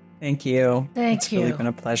 Thank you. Thank It's really you. been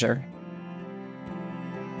a pleasure.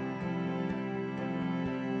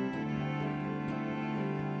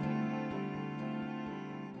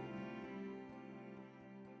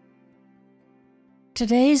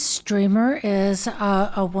 Today's dreamer is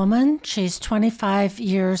a woman. She's 25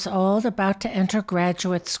 years old, about to enter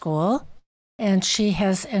graduate school, and she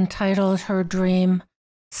has entitled her dream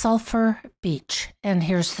Sulphur Beach. And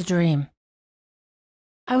here's the dream.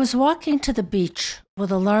 I was walking to the beach with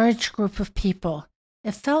a large group of people.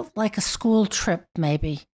 It felt like a school trip,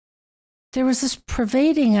 maybe. There was this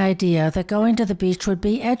pervading idea that going to the beach would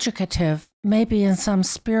be educative, maybe in some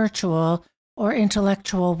spiritual or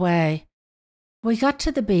intellectual way. We got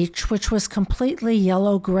to the beach, which was completely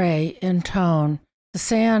yellow-gray in tone, the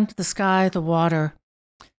sand, the sky, the water.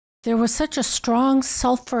 There was such a strong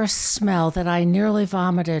sulphurous smell that I nearly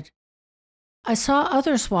vomited. I saw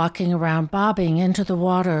others walking around, bobbing into the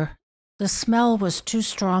water. The smell was too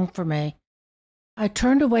strong for me. I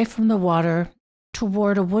turned away from the water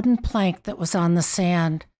toward a wooden plank that was on the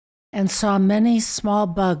sand and saw many small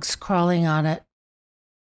bugs crawling on it.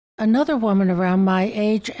 Another woman around my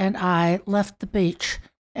age and I left the beach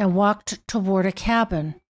and walked toward a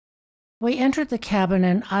cabin. We entered the cabin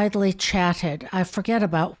and idly chatted. I forget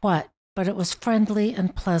about what, but it was friendly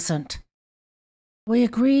and pleasant. We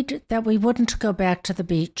agreed that we wouldn't go back to the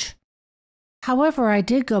beach. However, I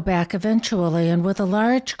did go back eventually and with a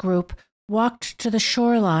large group walked to the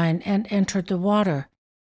shoreline and entered the water.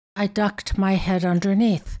 I ducked my head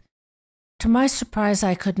underneath. To my surprise,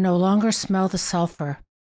 I could no longer smell the sulfur.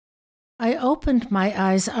 I opened my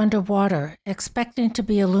eyes underwater, expecting to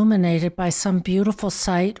be illuminated by some beautiful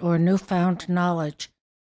sight or newfound knowledge.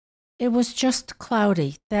 It was just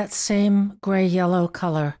cloudy, that same gray-yellow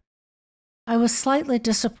color. I was slightly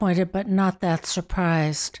disappointed, but not that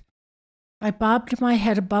surprised. I bobbed my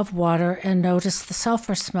head above water and noticed the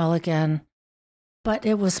sulfur smell again, but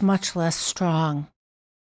it was much less strong.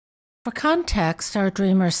 For context, our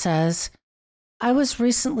dreamer says, I was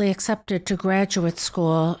recently accepted to graduate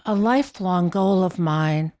school, a lifelong goal of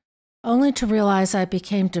mine, only to realize I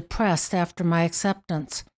became depressed after my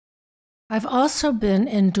acceptance. I've also been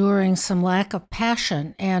enduring some lack of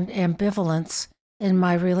passion and ambivalence in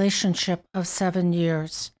my relationship of 7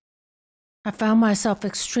 years. I found myself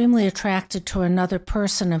extremely attracted to another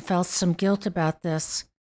person and felt some guilt about this.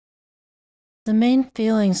 The main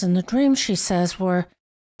feelings in the dream, she says, were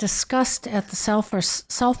disgust at the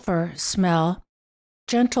sulfur smell,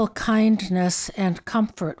 gentle kindness and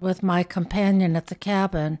comfort with my companion at the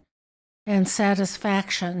cabin, and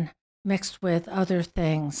satisfaction mixed with other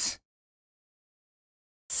things.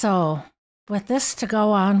 So, with this to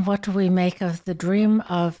go on, what do we make of the dream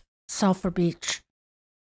of Sulphur Beach?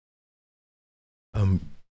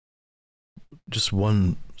 Just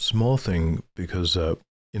one small thing, because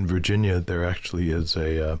in Virginia there actually is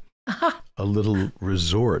a little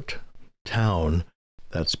resort town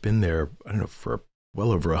that's been there, I don't know, for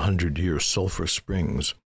well over 100 years, Sulphur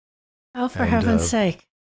Springs. Oh, for heaven's sake.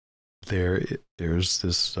 There's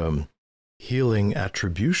this healing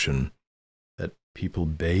attribution that people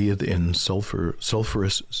bathe in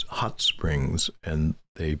sulphurous hot springs, and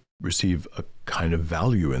they receive a kind of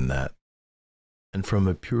value in that. And from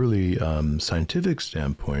a purely scientific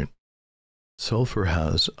standpoint, sulfur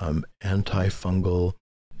has antifungal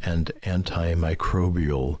and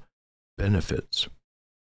antimicrobial benefits.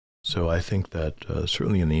 So I think that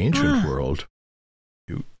certainly in the ancient world,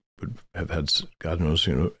 you would have had, God knows,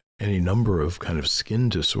 any number of kind of skin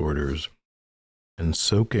disorders, and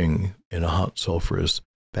soaking in a hot sulfurous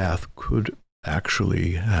bath could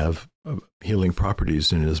actually have healing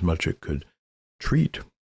properties in as much it could treat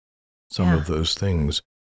some of those things.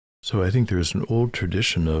 So I think there's an old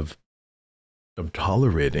tradition of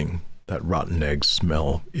tolerating that rotten egg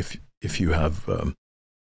smell if you have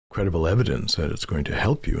credible evidence that it's going to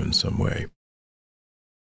help you in some way.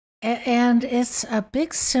 And it's a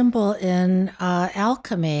big symbol in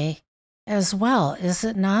alchemy as well, is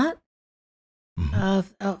it not?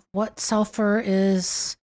 Of what sulfur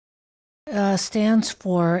stands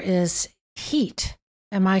for is heat.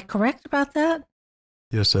 Am I correct about that?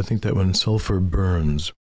 Yes, I think that when sulfur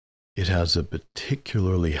burns, it has a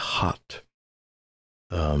particularly hot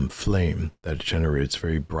flame that it generates,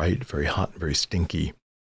 very bright, very hot, very stinky.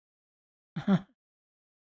 Uh-huh.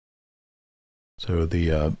 So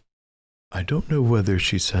I don't know whether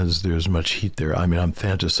she says there's much heat there. I mean, I'm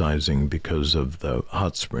fantasizing because of the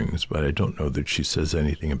hot springs, but I don't know that she says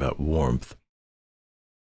anything about warmth.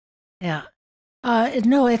 Yeah.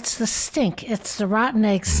 No, it's the stink. It's the rotten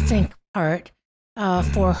egg stink part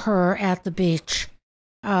for her at the beach.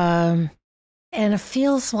 And it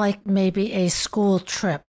feels like maybe a school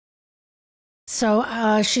trip.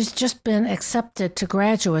 So she's just been accepted to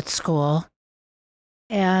graduate school.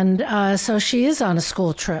 And so she is on a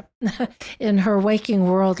school trip in her waking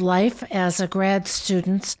world life as a grad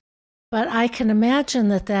student. But I can imagine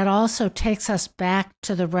that that also takes us back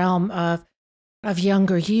to the realm of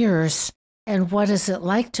younger years. And what is it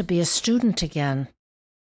like to be a student again?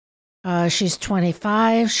 She's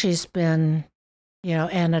 25. She's been,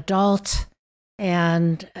 an adult.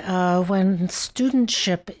 And when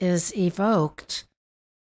studentship is evoked,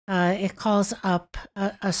 it calls up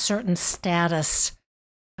a certain status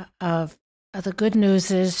of the good news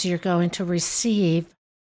is you're going to receive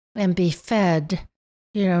and be fed,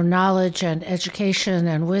 knowledge and education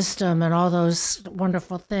and wisdom and all those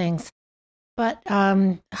wonderful things. But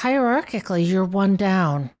hierarchically, you're one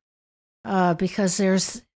down because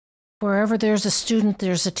wherever there's a student,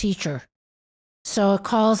 there's a teacher. So it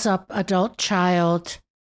calls up adult-child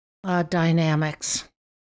dynamics.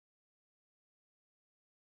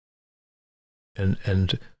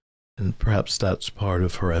 And perhaps that's part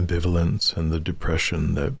of her ambivalence and the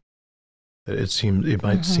depression that it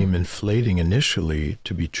might seem inflating initially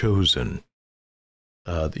to be chosen.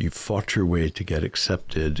 That you fought your way to get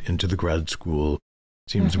accepted into the grad school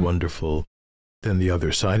seems wonderful. Then the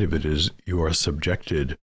other side of it is you are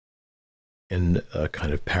subjected in a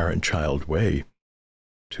kind of parent-child way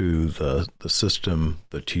to the system,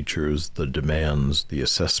 the teachers, the demands, the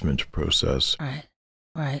assessment process.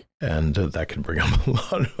 Right. And that can bring up a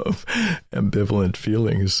lot of ambivalent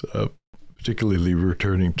feelings, particularly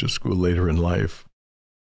returning to school later in life.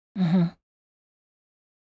 Mm-hmm.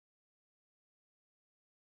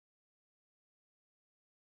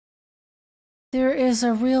 There is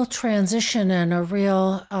a real transition and a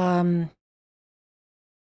real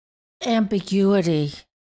ambiguity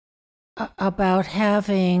about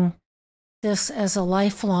having this as a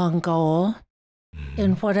lifelong goal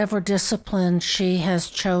in whatever discipline she has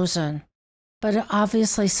chosen. But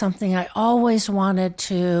obviously something I always wanted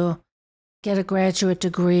to get a graduate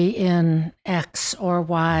degree in X or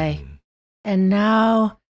Y. And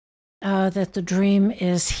now that the dream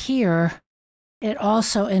is here, it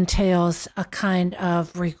also entails a kind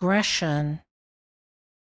of regression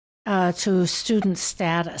to student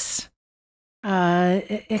status.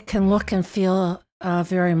 It can look and feel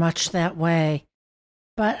very much that way.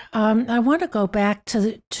 But I want to go back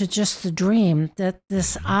to just the dream, that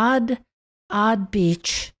this odd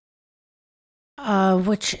beach,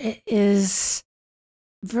 which is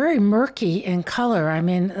very murky in color. I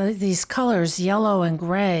mean, these colors, yellow and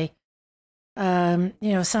gray, sound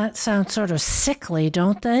sort of sickly,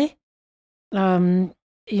 don't they? And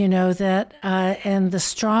the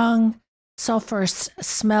strong sulfurous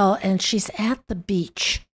smell, and she's at the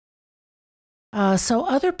beach. So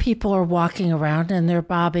other people are walking around and they're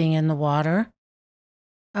bobbing in the water.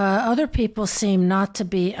 Other people seem not to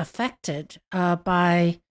be affected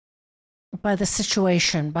by the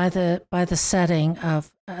situation, by the setting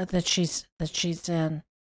of that she's in.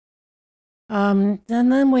 And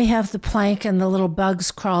then we have the plank and the little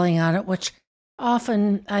bugs crawling on it, which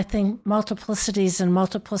often I think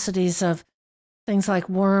multiplicities of things like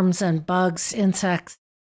worms and bugs, insects,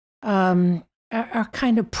 are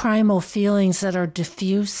kind of primal feelings that are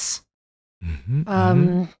diffuse.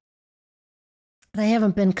 They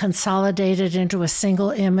haven't been consolidated into a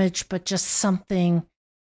single image, but just something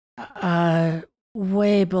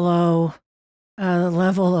way below the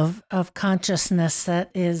level of consciousness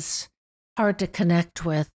that is hard to connect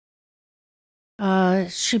with.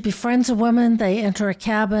 She befriends a woman. They enter a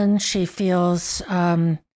cabin. She feels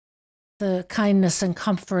the kindness and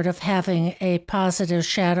comfort of having a positive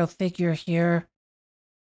shadow figure here.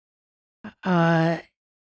 And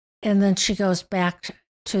then she goes back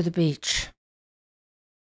to the beach.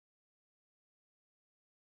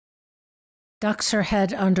 Ducks her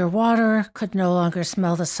head underwater, could no longer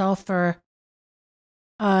smell the sulfur.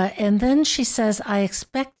 And then she says, I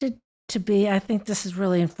expected to be, I think this is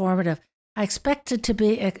really informative, I expected to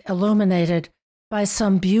be illuminated by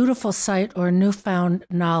some beautiful sight or newfound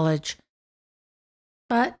knowledge.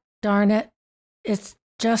 But darn it, it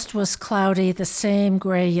just was cloudy, the same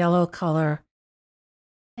gray-yellow color.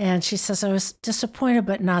 And she says, I was disappointed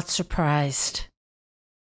but not surprised.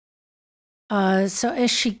 So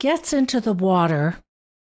as she gets into the water,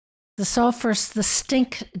 the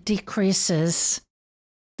stink decreases,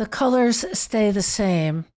 the colors stay the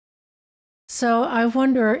same. So I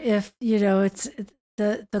wonder if, it's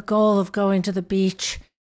the goal of going to the beach,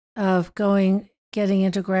 of getting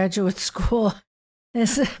into graduate school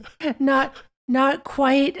is not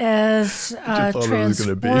quite as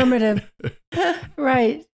transformative.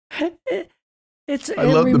 Right. I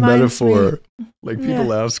love the metaphor. Like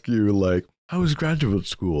people ask you, like, how was graduate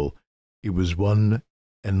school? It was one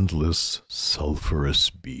endless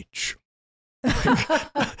sulfurous beach.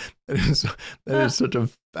 that is such a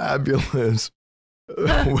fabulous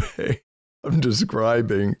way of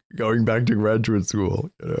describing going back to graduate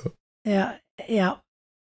school. Yeah.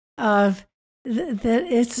 That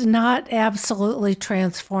it's not absolutely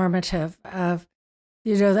transformative. I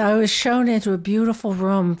was shown into a beautiful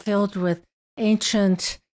room filled with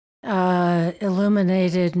ancient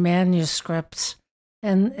illuminated manuscripts,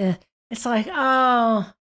 and it's like,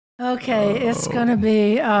 oh, okay, it's gonna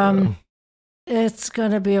be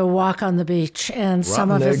a walk on the beach, and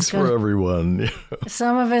some of it's for everyone.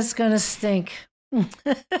 Some of it's gonna stink.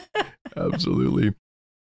 Absolutely.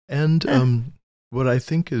 And what I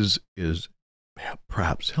think is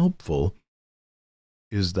perhaps helpful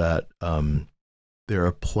is that there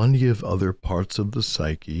are plenty of other parts of the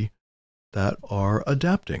psyche that are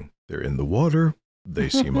adapting. They're in the water. They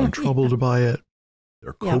seem untroubled by it.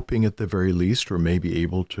 They're coping at the very least, or maybe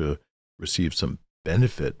able to receive some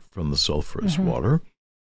benefit from the sulfurous water.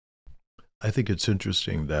 I think it's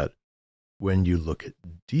interesting that when you look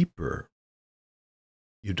deeper,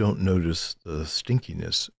 you don't notice the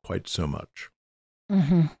stinkiness quite so much.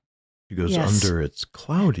 Because under it's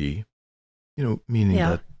cloudy, meaning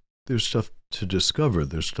that there's stuff to discover.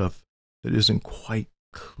 There's stuff that isn't quite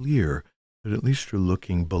clear, but at least you're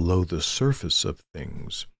looking below the surface of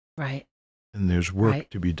things. Right. And there's work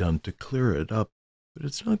to be done to clear it up, but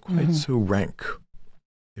it's not quite so rank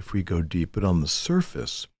if we go deep. But on the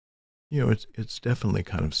surface, it's definitely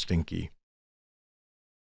kind of stinky.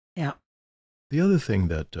 Yeah. The other thing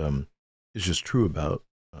that is just true about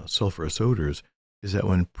sulfurous odors is that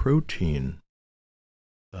when protein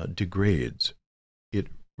degrades, it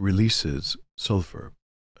releases sulfur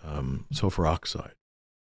oxide.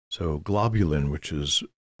 So globulin, which is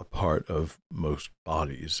a part of most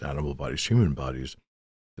bodies, animal bodies, human bodies,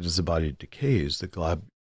 that as the body decays, the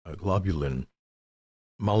globulin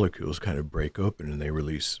molecules kind of break open and they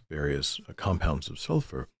release various compounds of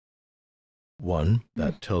sulfur. One,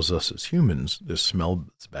 that tells us as humans, this smells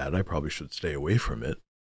bad, I probably should stay away from it,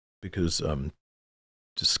 because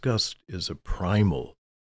disgust is a primal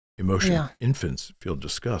emotion. Infants feel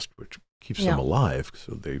disgust, which keeps them alive,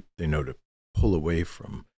 so they know to pull away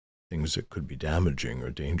from things that could be damaging or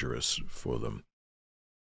dangerous for them.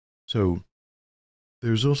 So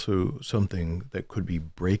there's also something that could be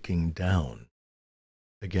breaking down.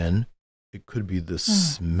 Again, it could be the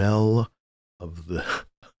smell of the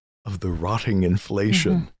rotting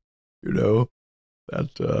inflation,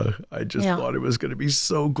 that I just thought it was going to be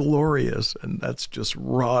so glorious, and that's just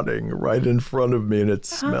rotting right in front of me, and it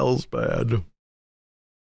smells bad.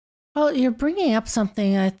 Well, you're bringing up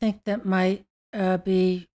something I think that might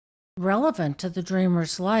be relevant to the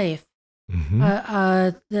dreamer's life.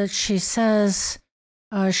 That she says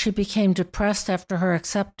she became depressed after her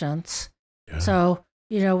acceptance. Yeah. So,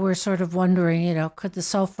 we're sort of wondering, could the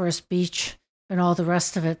sulfurous beach and all the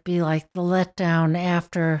rest of it be like the letdown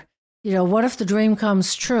after, what if the dream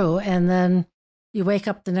comes true and then you wake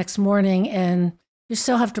up the next morning and you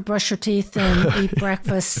still have to brush your teeth and eat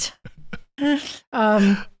breakfast?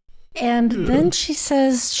 And then she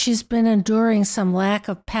says she's been enduring some lack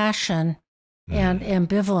of passion and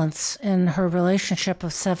ambivalence in her relationship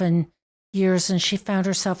of 7 years, and she found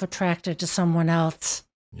herself attracted to someone else.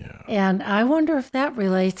 Yeah. And I wonder if that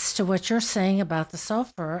relates to what you're saying about the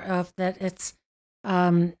sulfur, of that it's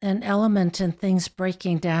an element in things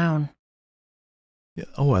breaking down. Yeah.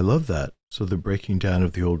 Oh, I love that. So the breaking down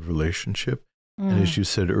of the old relationship. And as you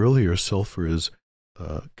said earlier, sulfur is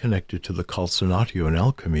connected to the calcinatio in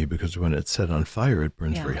alchemy, because when it's set on fire, it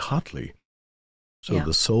burns very hotly. So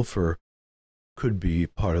the sulfur could be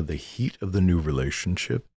part of the heat of the new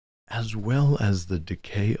relationship, as well as the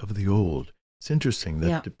decay of the old. It's interesting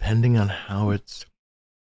that depending on how it's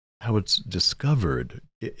discovered,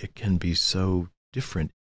 it can be so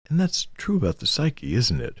different. And that's true about the psyche,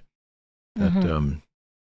 isn't it? That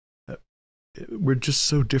we're just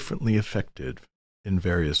so differently affected in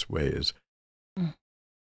various ways.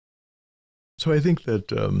 So I think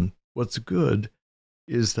that what's good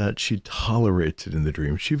is that she tolerates it in the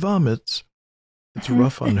dream. She vomits. It's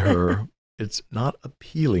rough on her. it's not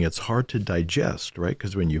appealing. It's hard to digest, right?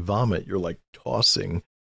 Because when you vomit, you're like tossing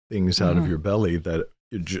things out of your belly that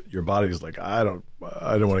your body's like, I don't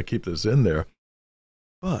want to keep this in there.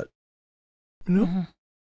 But,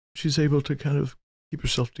 she's able to kind of keep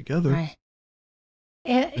herself together. Right.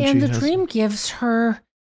 And the dream gives her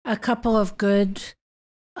a couple of good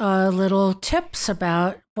little tips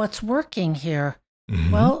about what's working here.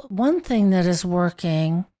 Well, one thing that is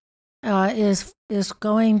working is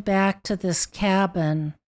going back to this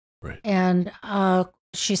cabin. Right. And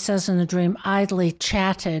she says in the dream, idly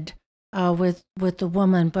chatted with the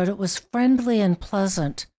woman, but it was friendly and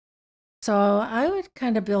pleasant. So I would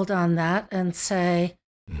kind of build on that and say,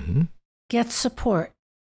 get support.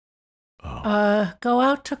 Go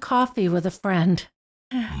out to coffee with a friend.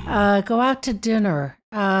 Go out to dinner.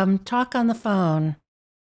 Talk on the phone.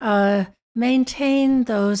 Maintain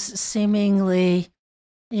those seemingly,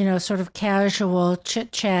 sort of casual,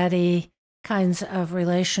 chit-chatty kinds of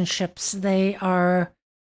relationships. They are,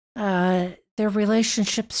 they're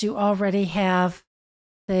relationships you already have.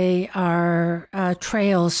 They are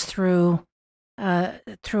trails through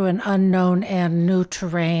an unknown and new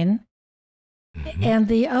terrain. And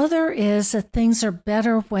the other is that things are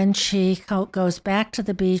better when she goes back to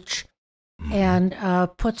the beach and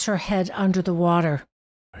puts her head under the water.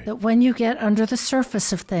 Right. That when you get under the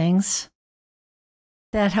surface of things,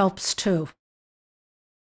 that helps too.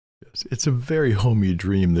 Yes, it's a very homey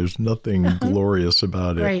dream. There's nothing glorious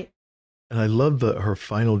about it. Right. And I love her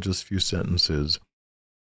final just few sentences.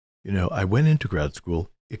 I went into grad school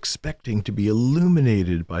expecting to be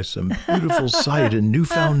illuminated by some beautiful sight and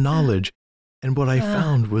newfound knowledge. And what I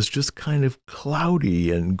found was just kind of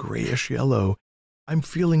cloudy and grayish yellow. I'm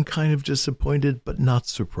feeling kind of disappointed, but not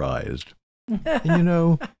surprised.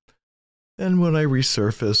 And, then when I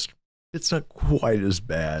resurfaced, it's not quite as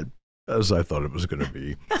bad as I thought it was going to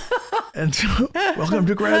be. And so, welcome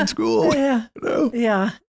to grad school. Yeah.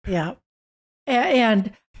 Yeah.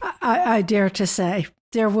 And I dare to say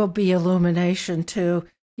there will be illumination too.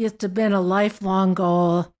 It's been a lifelong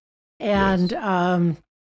goal. And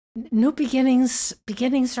new beginnings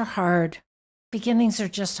are hard. Beginnings are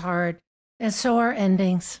just hard. And so are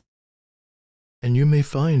endings. And you may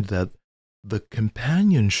find that the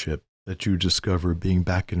companionship that you discover being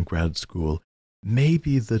back in grad school may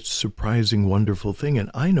be the surprising, wonderful thing. And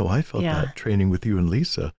I know I felt that training with you and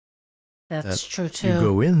Lisa. That's true too. You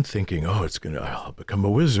go in thinking, I'll become a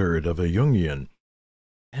wizard of a Jungian.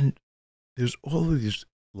 And there's all of these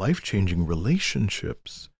life-changing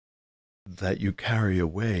relationships that you carry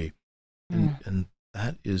away. And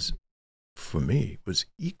that is, for me, was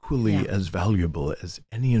equally as valuable as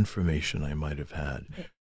any information I might have had.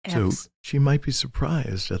 So she might be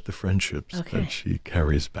surprised at the friendships that she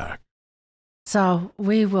carries back. So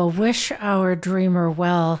we will wish our dreamer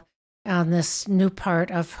well on this new part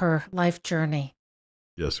of her life journey.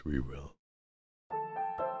 Yes, we will.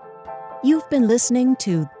 You've been listening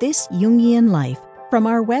to This Jungian Life. From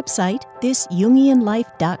our website,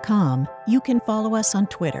 thisjungianlife.com, you can follow us on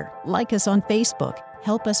Twitter, like us on Facebook,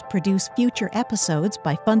 help us produce future episodes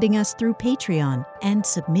by funding us through Patreon, and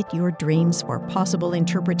submit your dreams for possible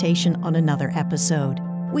interpretation on another episode.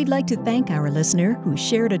 We'd like to thank our listener who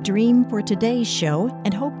shared a dream for today's show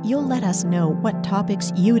and hope you'll let us know what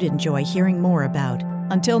topics you'd enjoy hearing more about.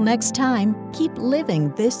 Until next time, keep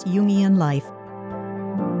living this Jungian life.